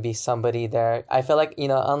always going to be somebody there. I feel like,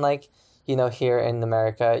 unlike, here in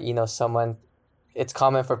America, it's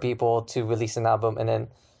common for people to release an album and then,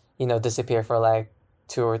 disappear for like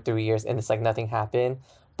 2 or 3 years and it's like nothing happened.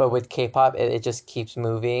 But with K-pop, it just keeps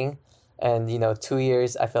moving. And, 2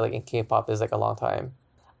 years, I feel like in K-pop is like a long time.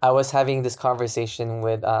 I was having this conversation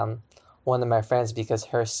with one of my friends because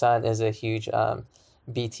her son is a huge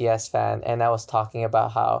BTS fan. And I was talking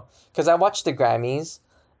about how, because I watched the Grammys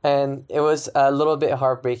and it was a little bit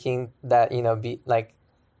heartbreaking that,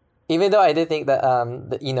 even though I did think that,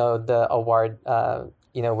 the award,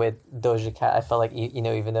 with Doja Cat, I felt like,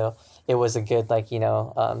 even though it was a good,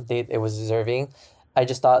 it was deserving. I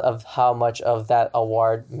just thought of how much of that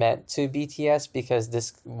award meant to BTS because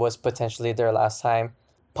this was potentially their last time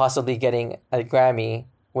possibly getting a Grammy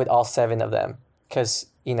with all 7 of them. Because,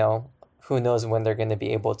 who knows when they're going to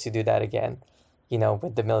be able to do that again,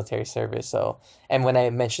 with the military service. So, and when I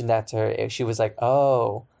mentioned that to her, she was like,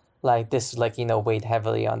 oh, like this, weighed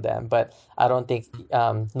heavily on them. But I don't think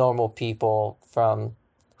normal people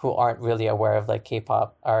who aren't really aware of like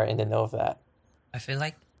K-pop are in the know of that. I feel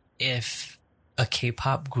like if a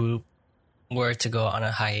K-pop group were to go on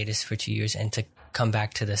a hiatus for 2 years and to come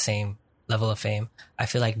back to the same level of fame, I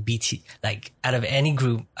feel like out of any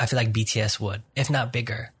group, I feel like BTS would, if not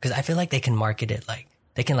bigger, because I feel like they can market it, like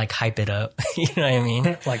they can like hype it up. You know what I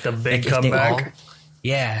mean? Like the big comeback.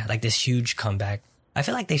 Like this huge comeback. I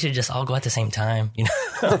feel like they should just all go at the same time.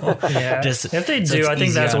 Yeah. If they do, I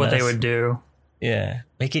think that's what they would do. Yeah,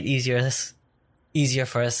 make it easier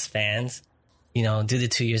for us fans. Do the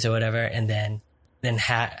 2 years or whatever, and then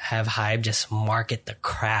have Hybe just market the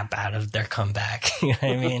crap out of their comeback. You know what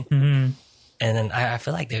I mean? Mm-hmm. And then I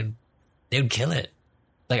feel like they would kill it.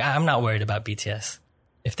 Like I'm not worried about BTS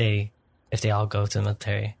if they all go to the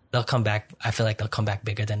military. They'll come back. I feel like they'll come back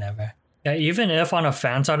bigger than ever. Yeah, even if on a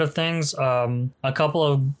fan side of things, a couple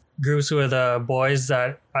of groups with boys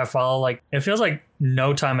that I follow, like it feels like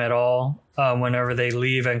no time at all. Whenever they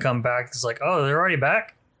leave and come back, it's like, oh, they're already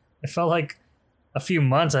back. It felt like a few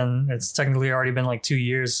months and it's technically already been like 2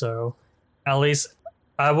 years. So at least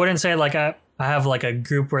I wouldn't say like I have like a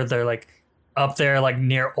group where they're like up there like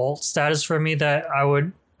near ult status for me that I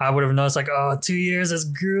would have noticed like, oh, 2 years is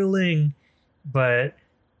grueling. But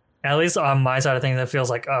at least on my side of things, it feels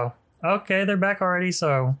like, oh, okay, they're back already.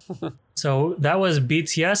 So that was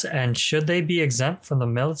BTS, and should they be exempt from the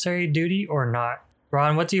military duty or not?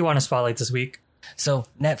 Ron, what do you want to spotlight this week? So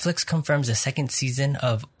Netflix confirms the second season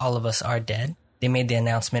of All of Us Are Dead. They made the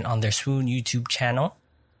announcement on their Swoon YouTube channel,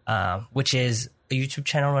 which is a YouTube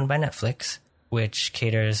channel run by Netflix, which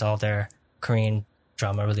caters all their Korean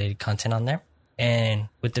drama-related content on there. And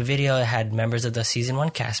with the video, it had members of the season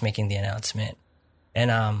 1 cast making the announcement.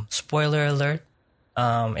 And spoiler alert,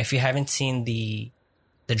 if you haven't seen the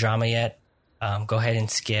drama yet, go ahead and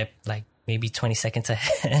skip like maybe 20 seconds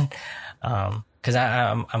ahead. Because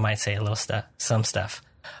I might say some stuff.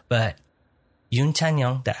 But Yoon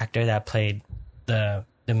Chan-young, the actor that played the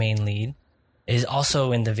main lead, is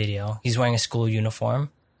also in the video. He's wearing a school uniform.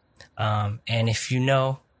 And if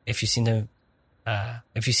you've seen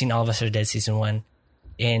All of Us Are Dead season 1,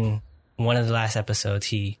 in one of the last episodes,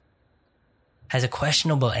 he has a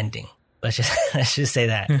questionable ending. Let's just say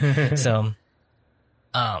that. So,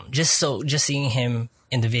 just seeing him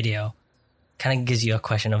in the video kind of gives you a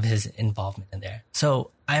question of his involvement in there.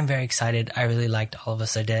 So I'm very excited. I really liked All of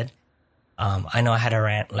Us Are Dead. I know I had a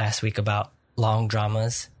rant last week about long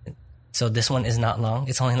dramas. So this one is not long.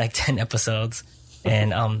 It's only like 10 episodes.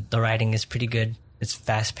 And the writing is pretty good. It's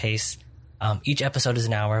fast paced. Each episode is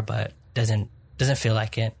an hour, but doesn't feel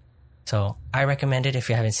like it. So I recommend it if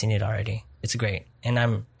you haven't seen it already. It's great. And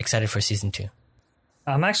I'm excited for season 2.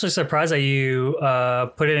 I'm actually surprised that you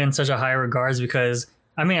put it in such a high regards because,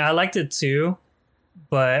 I mean, I liked it too,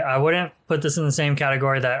 but I wouldn't put this in the same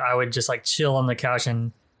category that I would just like chill on the couch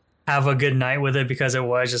and have a good night with it because it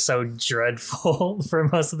was just so dreadful for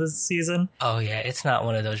most of the season. Oh yeah, it's not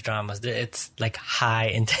one of those dramas. It's like high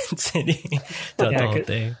intensity the whole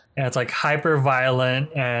thing. Yeah, it's like hyper violent,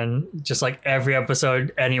 and just like every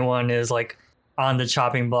episode, anyone is like on the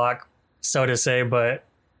chopping block, so to say. But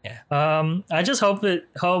I just hope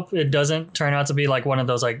it doesn't turn out to be like one of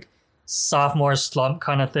those like sophomore slump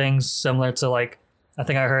kind of things, similar to like, I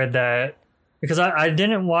think I heard that, because I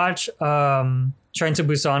didn't watch Train to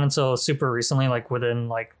Busan until super recently, like within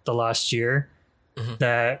like the last year.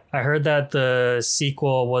 That I heard that the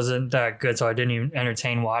sequel wasn't that good, so I didn't even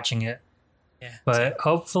entertain watching it. Yeah, but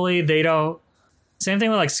hopefully they don't. Same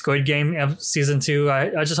thing with like Squid Game season 2.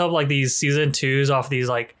 I just hope like these season 2s off these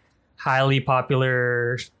like highly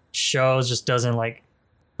popular shows just doesn't like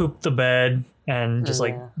poop the bed and just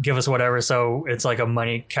like give us whatever, so it's like a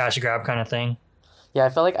money cash grab kind of thing. Yeah, I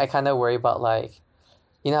feel like I kind of worry about like,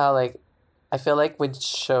 you know how like, I feel like with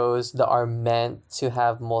shows that are meant to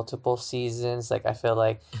have multiple seasons, like I feel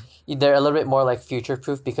like they're a little bit more like future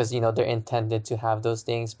proof because, you know, they're intended to have those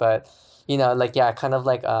things. But, you know, like, yeah, kind of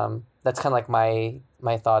like that's kind of like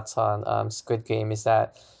my thoughts on Squid Game is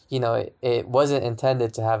that, you know, it wasn't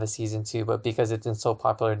intended to have a season 2, but because it's in so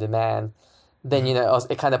popular demand, then, you know,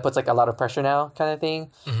 it kind of puts like a lot of pressure now kind of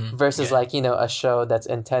thing versus like, you know, a show that's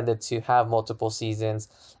intended to have multiple seasons.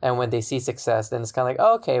 And when they see success, then it's kind of like,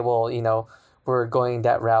 oh, okay, well, you know, we're going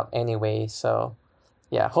that route anyway. So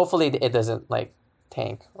yeah, hopefully it doesn't like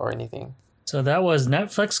tank or anything. So that was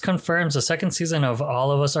Netflix confirms the second season of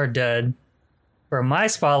All of Us Are Dead. For my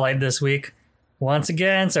spotlight this week, once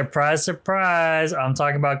again, surprise, surprise, I'm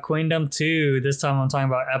talking about Queendom 2. This time I'm talking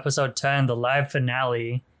about episode 10, the live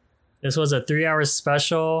finale. This was a 3-hour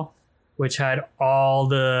special, which had all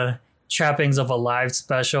the trappings of a live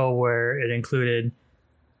special, where it included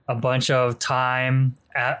a bunch of time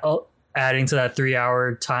adding to that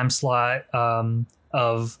 3-hour time slot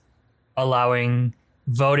of allowing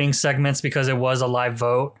voting segments because it was a live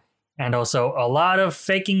vote, and also a lot of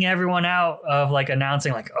faking everyone out of like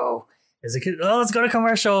announcing like, let's go to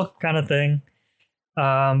commercial kind of thing.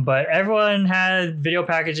 But everyone had video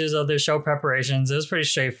packages of their show preparations. It was pretty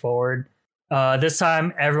straightforward. This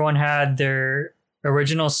time everyone had their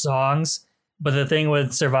original songs, but the thing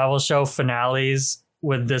with survival show finales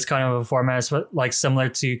with this kind of a format is like similar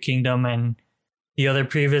to Kingdom and the other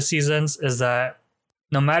previous seasons, is that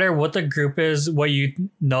no matter what the group is, what you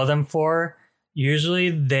know them for, usually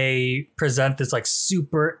they present this like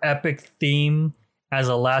super epic theme as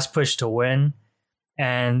a last push to win.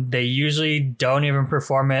 And they usually don't even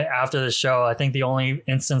perform it after the show. I think the only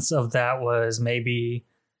instance of that was maybe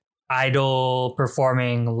Idol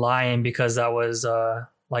performing Lion, because that was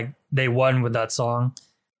like they won with that song.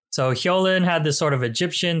 So Hyolyn had this sort of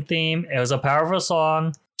Egyptian theme. It was a powerful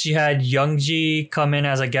song. She had Youngji come in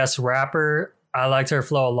as a guest rapper. I liked her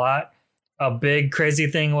flow a lot. A big crazy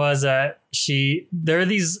thing was that there are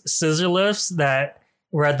these scissor lifts that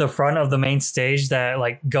were at the front of the main stage that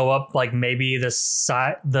like go up like maybe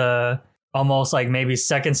the almost like maybe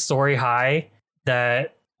second story high,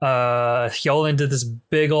 that Hyolyn did this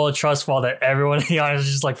big old trust fall that everyone in the audience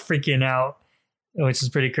was just like freaking out, which is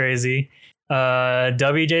pretty crazy.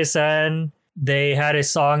 WJ Sen, they had a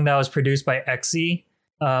song that was produced by Exy.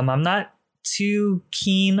 I'm not too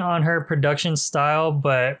keen on her production style,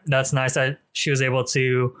 but that's nice that she was able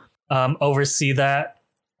to oversee that.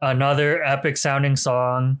 Another epic sounding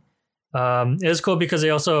song. It was cool because they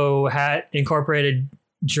also had incorporated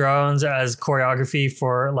drones as choreography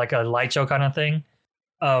for like a light show kind of thing.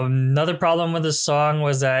 Another problem with the song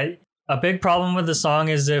was that a big problem with the song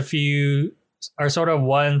is if you are sort of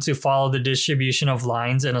one to follow the distribution of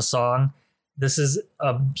lines in a song, this is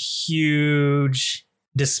a huge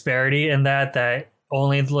disparity in that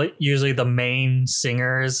only usually the main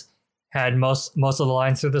singers had most of the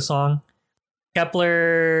lines through the song.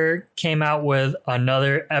 Kepler came out with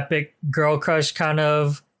another epic girl crush kind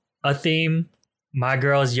of a theme. My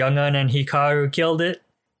Girls Youngun and Hikaru killed it.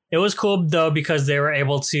 It was cool though because they were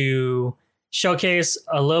able to showcase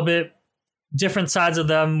a little bit different sides of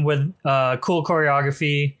them with cool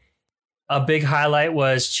choreography. A big highlight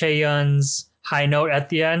was Chaeyeon's high note at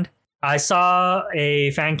the end. I saw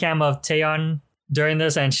a fan cam of Taeyeon during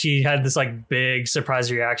this, and she had this like big surprise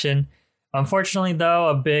reaction. Unfortunately, though,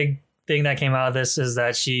 a big thing that came out of this is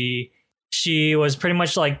that she was pretty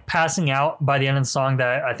much like passing out by the end of the song,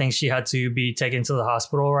 that I think she had to be taken to the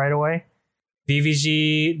hospital right away.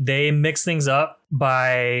 VVG, they mixed things up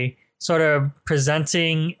by sort of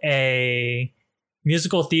presenting a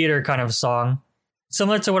musical theater kind of song.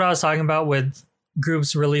 Similar to what I was talking about with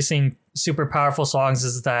groups releasing super powerful songs,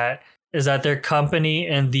 is that their company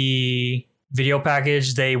and the video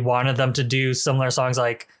package, they wanted them to do similar songs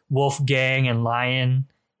like Wolfgang and Lion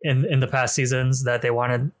in the past seasons, that they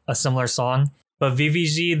wanted a similar song. But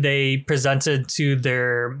VVG, they presented to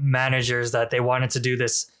their managers that they wanted to do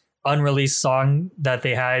this unreleased song that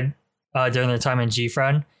they had during their time in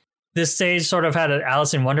G-Friend. This stage sort of had an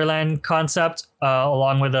Alice in Wonderland concept,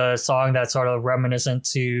 along with a song that's sort of reminiscent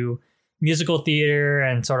to musical theater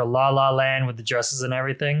and sort of La La Land with the dresses and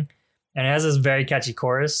everything. And it has this very catchy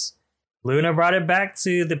chorus. Luna brought it back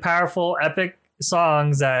to the powerful, epic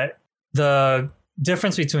songs. That the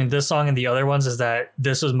difference between this song and the other ones is that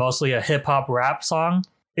this was mostly a hip hop rap song.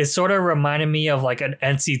 It sort of reminded me of like an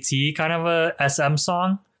NCT kind of a SM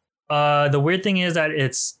song. The weird thing is that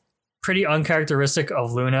it's pretty uncharacteristic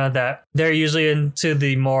of Luna, that they're usually into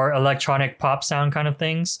the more electronic pop sound kind of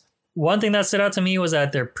things. One thing that stood out to me was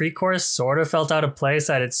that their pre-chorus sort of felt out of place,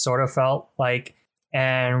 that it sort of felt like,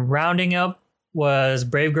 and rounding up was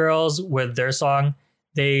Brave Girls with their song.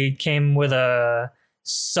 They came with a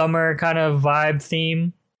summer kind of vibe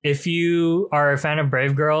theme. If you are a fan of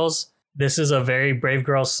Brave Girls, this is a very Brave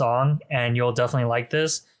Girls song and you'll definitely like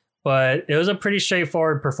this. But it was a pretty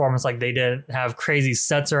straightforward performance. Like, they didn't have crazy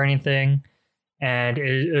sets or anything. And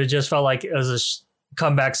it just felt like it was a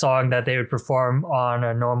comeback song that they would perform on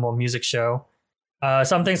a normal music show.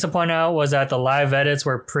 Some things to point out was that the live edits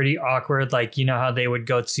were pretty awkward. Like, you know how they would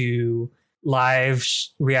go to live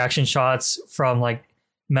reaction shots from like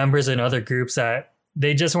members in other groups, that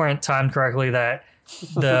they just weren't timed correctly, that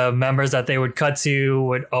the members that they would cut to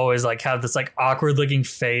would always like have this like awkward looking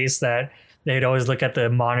face, that they'd always look at the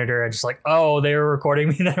monitor and just like, oh, they were recording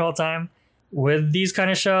me that whole time. With these kind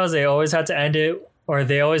of shows, they always had to end it, or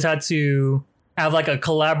they always had to have like a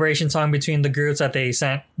collaboration song between the groups, that they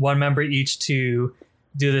sent one member each to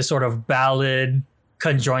do this sort of ballad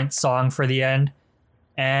conjoint song for the end.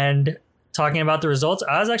 And talking about the results,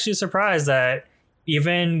 I was actually surprised that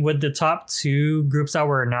even with the top two groups that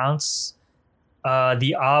were announced,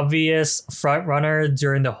 the obvious front runner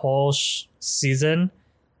during the whole season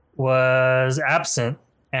was absent.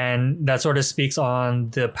 And that sort of speaks on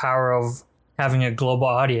the power of having a global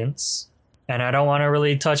audience. And I don't want to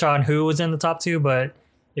really touch on who was in the top two, but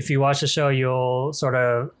if you watch the show, you'll sort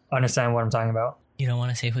of understand what I'm talking about. You don't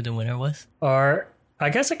want to say who the winner was? Or I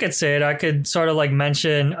guess I could say it. I could sort of like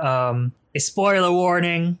mention a spoiler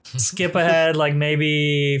warning, skip ahead like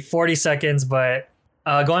maybe 40 seconds. But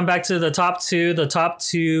going back to the top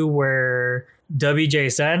two were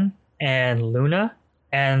WJSN and Luna.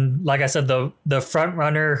 And like I said, the front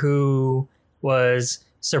runner who was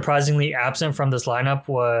surprisingly absent from this lineup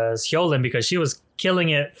was Hyolyn, because she was killing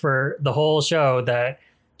it for the whole show, that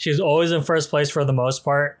she was always in first place for the most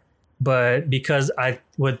part. But because I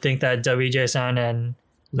would think that WJSN and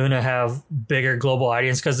Luna have bigger global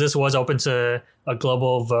audience, because this was open to a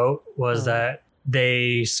global vote, was that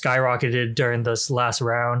they skyrocketed during this last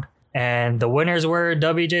round. And the winners were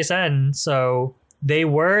WJSN. So they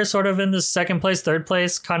were sort of in the second place, third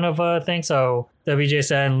place kind of a thing. So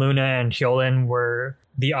WJSN, Luna, and Hyolyn were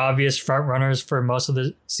the obvious front runners for most of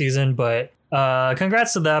the season. But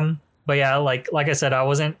congrats to them. But yeah, like I said, I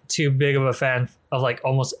wasn't too big of a fan of like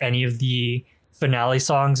almost any of the finale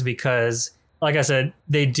songs, because like I said,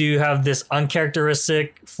 they do have this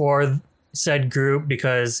uncharacteristic for said group,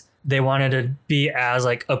 because they wanted to be as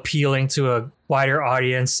like appealing to a wider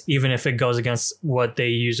audience, even if it goes against what they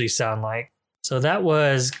usually sound like. So that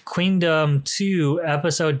was Queendom 2,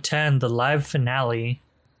 episode 10, the live finale.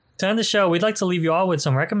 To end the show, we'd like to leave you all with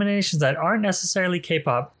some recommendations that aren't necessarily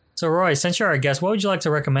K-pop. So Roy, since you're our guest, what would you like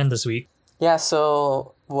to recommend this week? Yeah,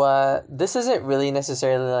 so this isn't really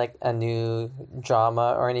necessarily like a new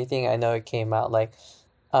drama or anything. I know it came out like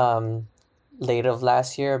late of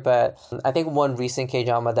last year, but I think one recent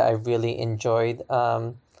K-drama that I really enjoyed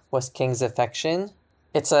was King's Affection.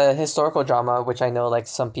 It's a historical drama, which I know like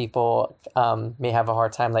some people may have a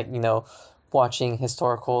hard time like, watching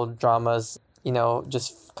historical dramas,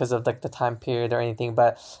 just because of like the time period or anything.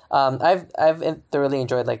 But I've thoroughly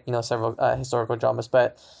enjoyed like, several historical dramas.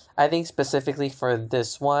 But I think specifically for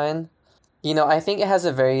this one, I think it has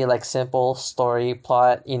a very like simple story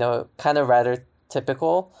plot, kind of rather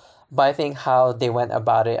typical. But I think how they went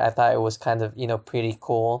about it, I thought it was kind of, pretty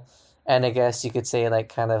cool. And I guess you could say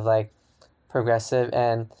like kind of like progressive.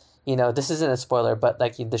 And this isn't a spoiler, but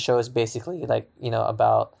like the show is basically like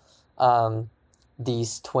about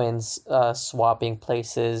these twins swapping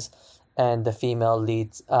places, and the female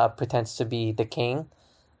lead pretends to be the king,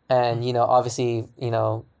 and obviously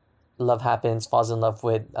love happens, falls in love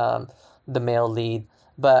with the male lead.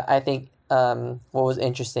 But I think what was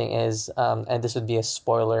interesting is and this would be a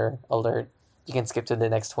spoiler alert, you can skip to the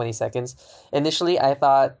next 20 seconds. Initially I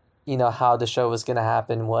thought how the show was gonna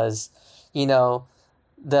happen was, you know,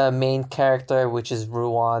 the main character, which is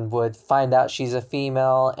Ruan, would find out she's a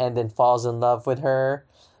female and then falls in love with her,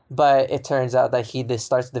 but it turns out that he just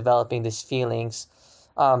starts developing these feelings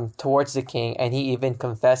towards the king, and he even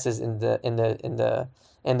confesses in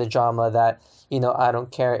the drama that, I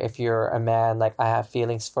don't care if you're a man, like I have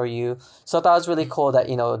feelings for you. So I thought it was really cool that,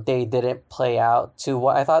 they didn't play out to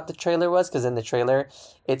what I thought the trailer was, because in the trailer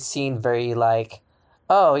it seemed very like,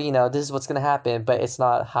 oh, this is what's gonna happen, but it's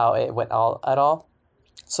not how it went at all.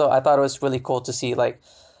 So I thought it was really cool to see like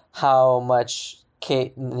how much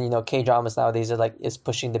K dramas nowadays is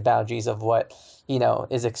pushing the boundaries of what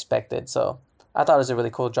is expected. So I thought it was a really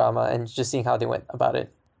cool drama, and just seeing how they went about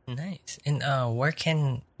it. Nice. And where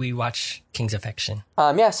can we watch King's Affection?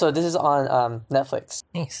 So this is on Netflix.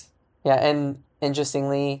 Nice. Yeah, and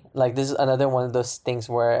interestingly, like this is another one of those things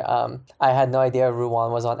where I had no idea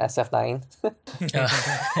Ruan was on SF9. Yeah.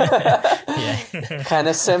 Kind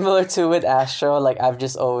of similar to with Astro. Like I've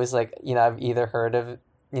just always I've either heard of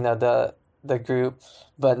the group,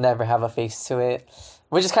 but never have a face to it,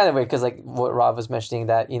 which is kind of weird because like what Rob was mentioning,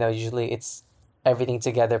 that usually it's everything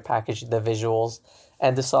together, packaged, the visuals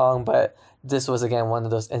and the song, but this was again one of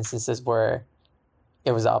those instances where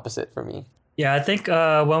it was the opposite for me. Yeah, I think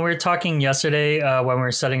when we were talking yesterday, when we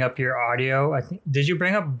were setting up your audio, did you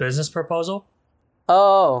bring up Business Proposal?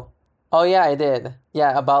 Oh yeah, I did.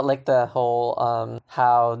 Yeah, about like the whole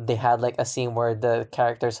how they had like a scene where the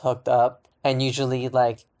characters hooked up, and usually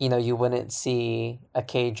like you wouldn't see a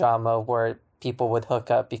K-drama where people would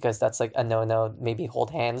hook up because that's like a no, maybe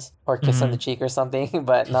hold hands or kiss on the cheek or something,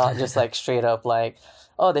 but not just like straight up like,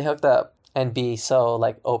 oh, they hooked up, and be so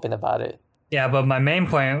like open about it. Yeah, but my main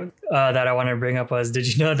point that I wanted to bring up was, did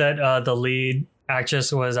you know that the lead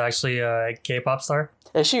actress was actually a K-pop star?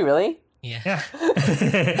 Is she really? Yeah.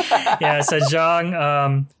 Yeah, so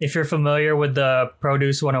Zhang, if you're familiar with the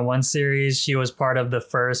Produce 101 series, she was part of the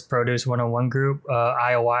first Produce 101 group,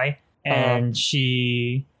 IOI. And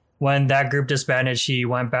when that group disbanded, she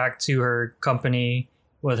went back to her company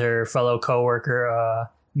with her fellow coworker,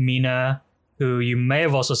 Mina, who you may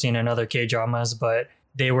have also seen in other K-dramas, but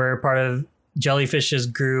they were part of Jellyfish's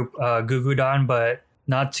group, Gugudan, but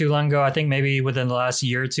not too long ago, I think maybe within the last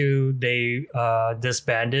year or two, they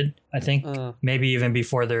disbanded. I think maybe even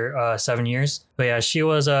before their 7 years. But yeah, she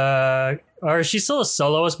was or she's still a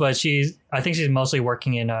soloist, but I think she's mostly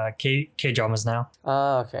working in K-dramas now.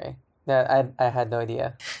 Oh, okay. Yeah, I had no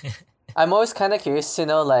idea. I'm always kind of curious to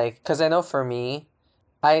know, like, because I know for me,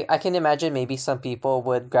 I can imagine maybe some people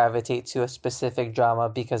would gravitate to a specific drama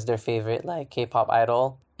because their favorite like K-pop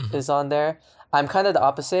idol is on there. I'm kind of the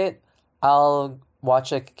opposite. I'll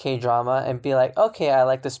watch a K-drama and be like, okay, I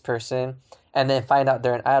like this person, and then find out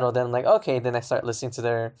they're an idol. Then I'm like, okay, then I start listening to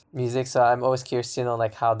their music. So I'm always curious to know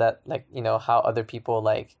like how that, like, how other people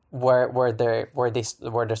like where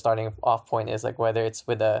their starting off point is, like whether it's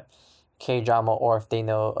with a K-drama or if they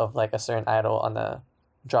know of like a certain idol on the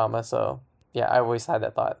drama. So yeah, I always had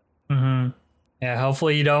that thought. Yeah,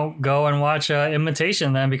 hopefully you don't go and watch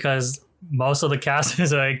Imitation then, because most of the cast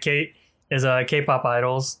is K-pop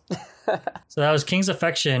idols. So that was King's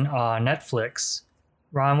Affection on Netflix.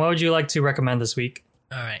 Ron, what would you like to recommend this week?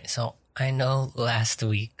 All right, so I know last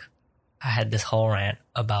week I had this whole rant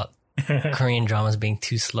about Korean dramas being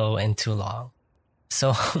too slow and too long.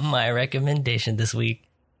 So my recommendation this week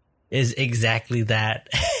is exactly that.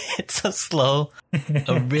 It's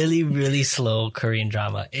a really, really slow Korean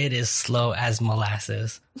drama. It is slow as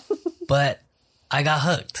molasses, but I got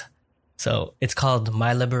hooked. So it's called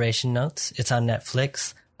My Liberation Notes. It's on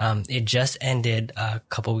Netflix. It just ended a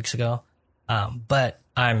couple weeks ago. But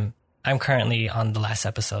I'm currently on the last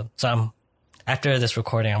episode. So after this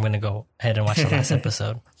recording, I'm going to go ahead and watch the last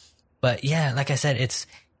episode. But yeah, like I said,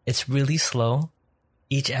 it's really slow.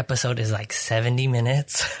 Each episode is like 70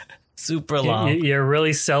 minutes. Super long. You're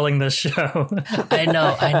really selling this show. I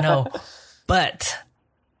know. But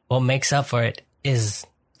what makes up for it is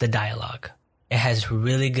the dialogue. It has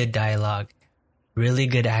really good dialogue, really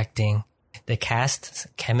good acting. The cast's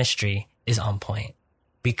chemistry is on point.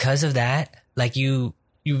 Because of that, like you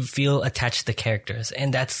feel attached to the characters,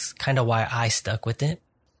 and that's kind of why I stuck with it.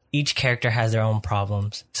 Each character has their own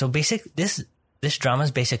problems. So this drama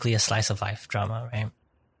is basically a slice of life drama, right?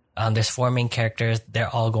 There's 4 main characters. They're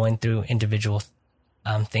all going through individual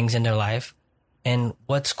things in their life. And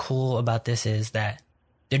what's cool about this is that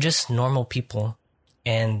they're just normal people,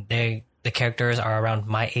 and the characters are around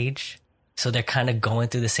my age. So they're kind of going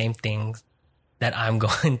through the same things that I'm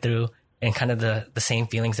going through, and kind of the same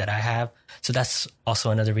feelings that I have. So that's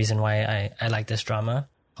also another reason why I like this drama.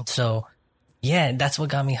 So yeah, that's what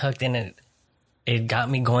got me hooked in it. it got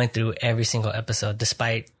me going through every single episode,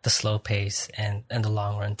 despite the slow pace and the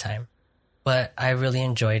long run time. But I really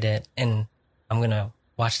enjoyed it, and I'm going to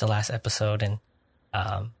watch the last episode. And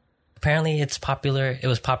apparently it's popular. It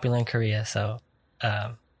was popular in Korea. So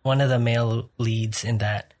one of the male leads in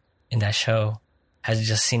that show has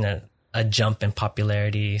just seen a jump in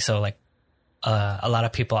popularity. So like a lot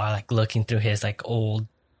of people are like looking through his like old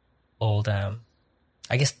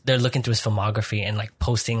I guess they're looking through his filmography and like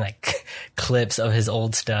posting like clips of his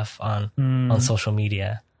old stuff on social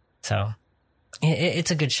media. So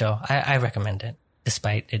it's a good show. I recommend it,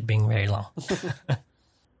 despite it being very long.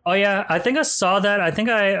 Oh yeah, I think I saw that. I think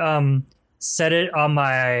I set it on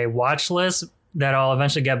my watch list that I'll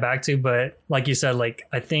eventually get back to. But like you said, like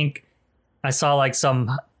I think I saw like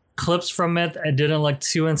some clips from it. It didn't look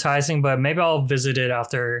too enticing, but maybe I'll visit it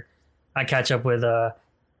after I catch up with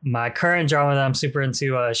my current drama that I'm super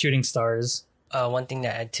into, Shooting Stars. One thing to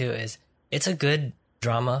add too is it's a good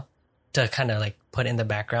drama to kind of like put in the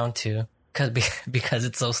background too, because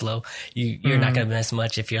it's so slow. You're not gonna miss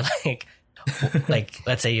much if you're like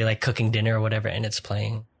let's say you're like cooking dinner or whatever and it's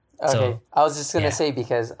playing. Okay, So, I was just gonna say,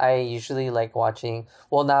 because I usually like watching.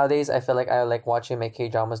 Well, nowadays I feel like I like watching my K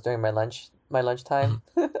dramas during my lunchtime.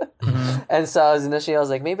 And so I was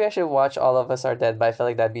like, maybe I should watch All of Us Are Dead, but I feel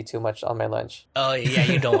like that'd be too much on my lunch. oh yeah,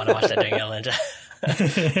 you don't want to watch that during your lunch.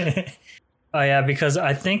 Oh yeah, because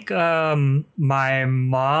I think my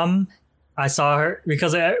mom, I saw her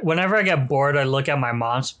because whenever I get bored, I look at my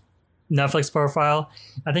mom's Netflix profile.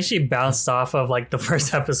 I think she bounced off of like the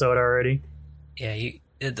first episode already. Yeah,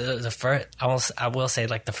 the first I will say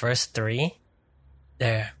like the first three,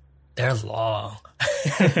 they're long.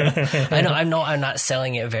 I know I'm not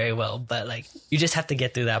selling it very well, but like you just have to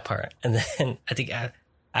get through that part, and then I think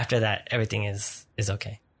after that everything is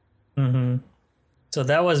okay. Mm-hmm. So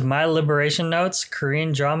that was my Liberation Notes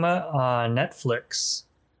Korean drama on Netflix.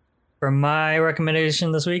 For my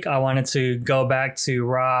recommendation this week, I wanted to go back to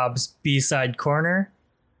Rob's B-side corner,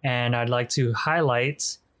 and I'd like to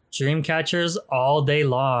highlight Dreamcatcher's All Day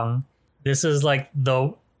Long. This is like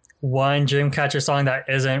the one Dreamcatcher song that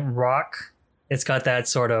isn't rock. It's got that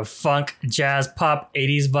sort of funk, jazz, pop,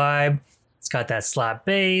 80s vibe. It's got that slap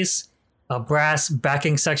bass, a brass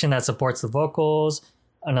backing section that supports the vocals,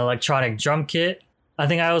 an electronic drum kit. I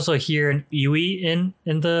think I also hear an iwi in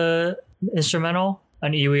the instrumental.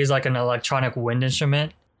 An iwi is like an electronic wind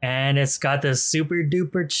instrument. And it's got this super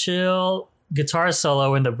duper chill guitar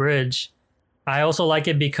solo in the bridge. I also like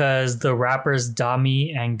it because the rappers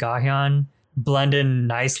Dami and Gahyun blend in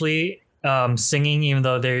nicely, singing, even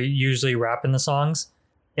though they usually rap in the songs.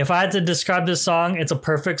 If I had to describe this song, it's a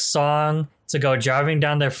perfect song to go driving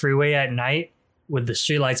down the freeway at night with the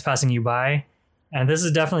streetlights passing you by. And this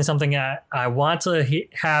is definitely something that I want to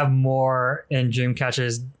have more in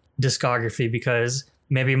Dreamcatcher's discography, because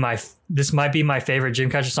maybe this might be my favorite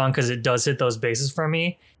Dreamcatcher song because it does hit those bases for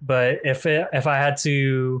me. But if I had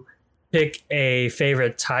to pick a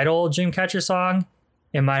favorite title Dreamcatcher song,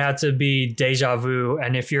 it might have to be Deja Vu.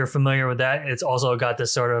 And if you're familiar with that, it's also got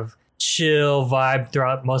this sort of chill vibe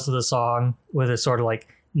throughout most of the song with a sort of like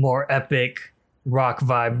more epic rock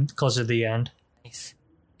vibe closer to the end. Nice.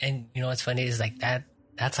 And you know what's funny is like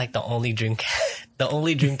that's like the only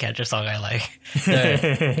Dreamcatcher song I like.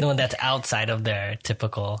 The one that's outside of their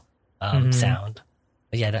typical sound.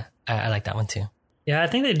 But yeah, I like that one too. Yeah, I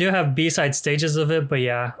think they do have B-side stages of it, but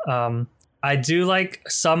yeah, I do like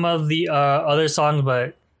some of the other songs,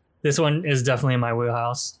 but this one is definitely in my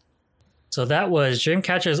wheelhouse. So that was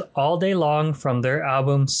Dreamcatcher's All Day Long from their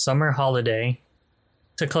album Summer Holiday.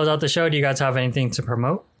 To close out the show, do you guys have anything to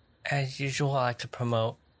promote? As usual, I like to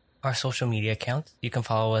promote our social media accounts. You can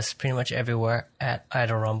follow us pretty much everywhere at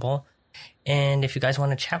Idol Rumble. And if you guys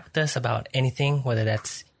want to chat with us about anything, whether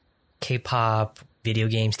that's K-pop, video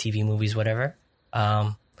games, TV, movies, whatever,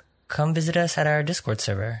 come visit us at our Discord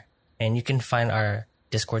server. And you can find our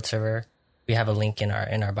Discord server. We have a link in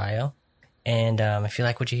our bio. And if you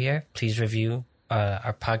like what you hear, please review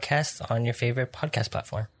our podcast on your favorite podcast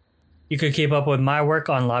platform. You could keep up with my work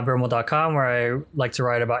on librarimal.com, where I like to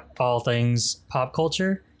write about all things pop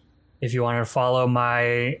culture. If you want to follow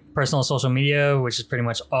my personal social media, which is pretty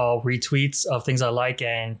much all retweets of things I like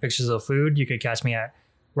and pictures of food, you could catch me at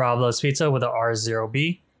Rob Loves Pizza with a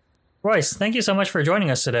R0B. Royce, thank you so much for joining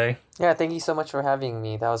us today. Yeah, thank you so much for having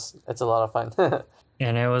me. It's a lot of fun.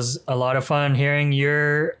 And it was a lot of fun hearing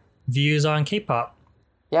your views on K-pop.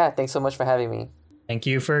 Yeah, thanks so much for having me. Thank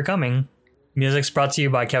you for coming. Music's brought to you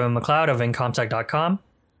by Kevin MacLeod of Incomtech.com.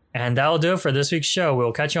 And that'll do it for this week's show.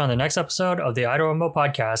 We'll catch you on the next episode of the Idol Rumble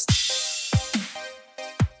podcast.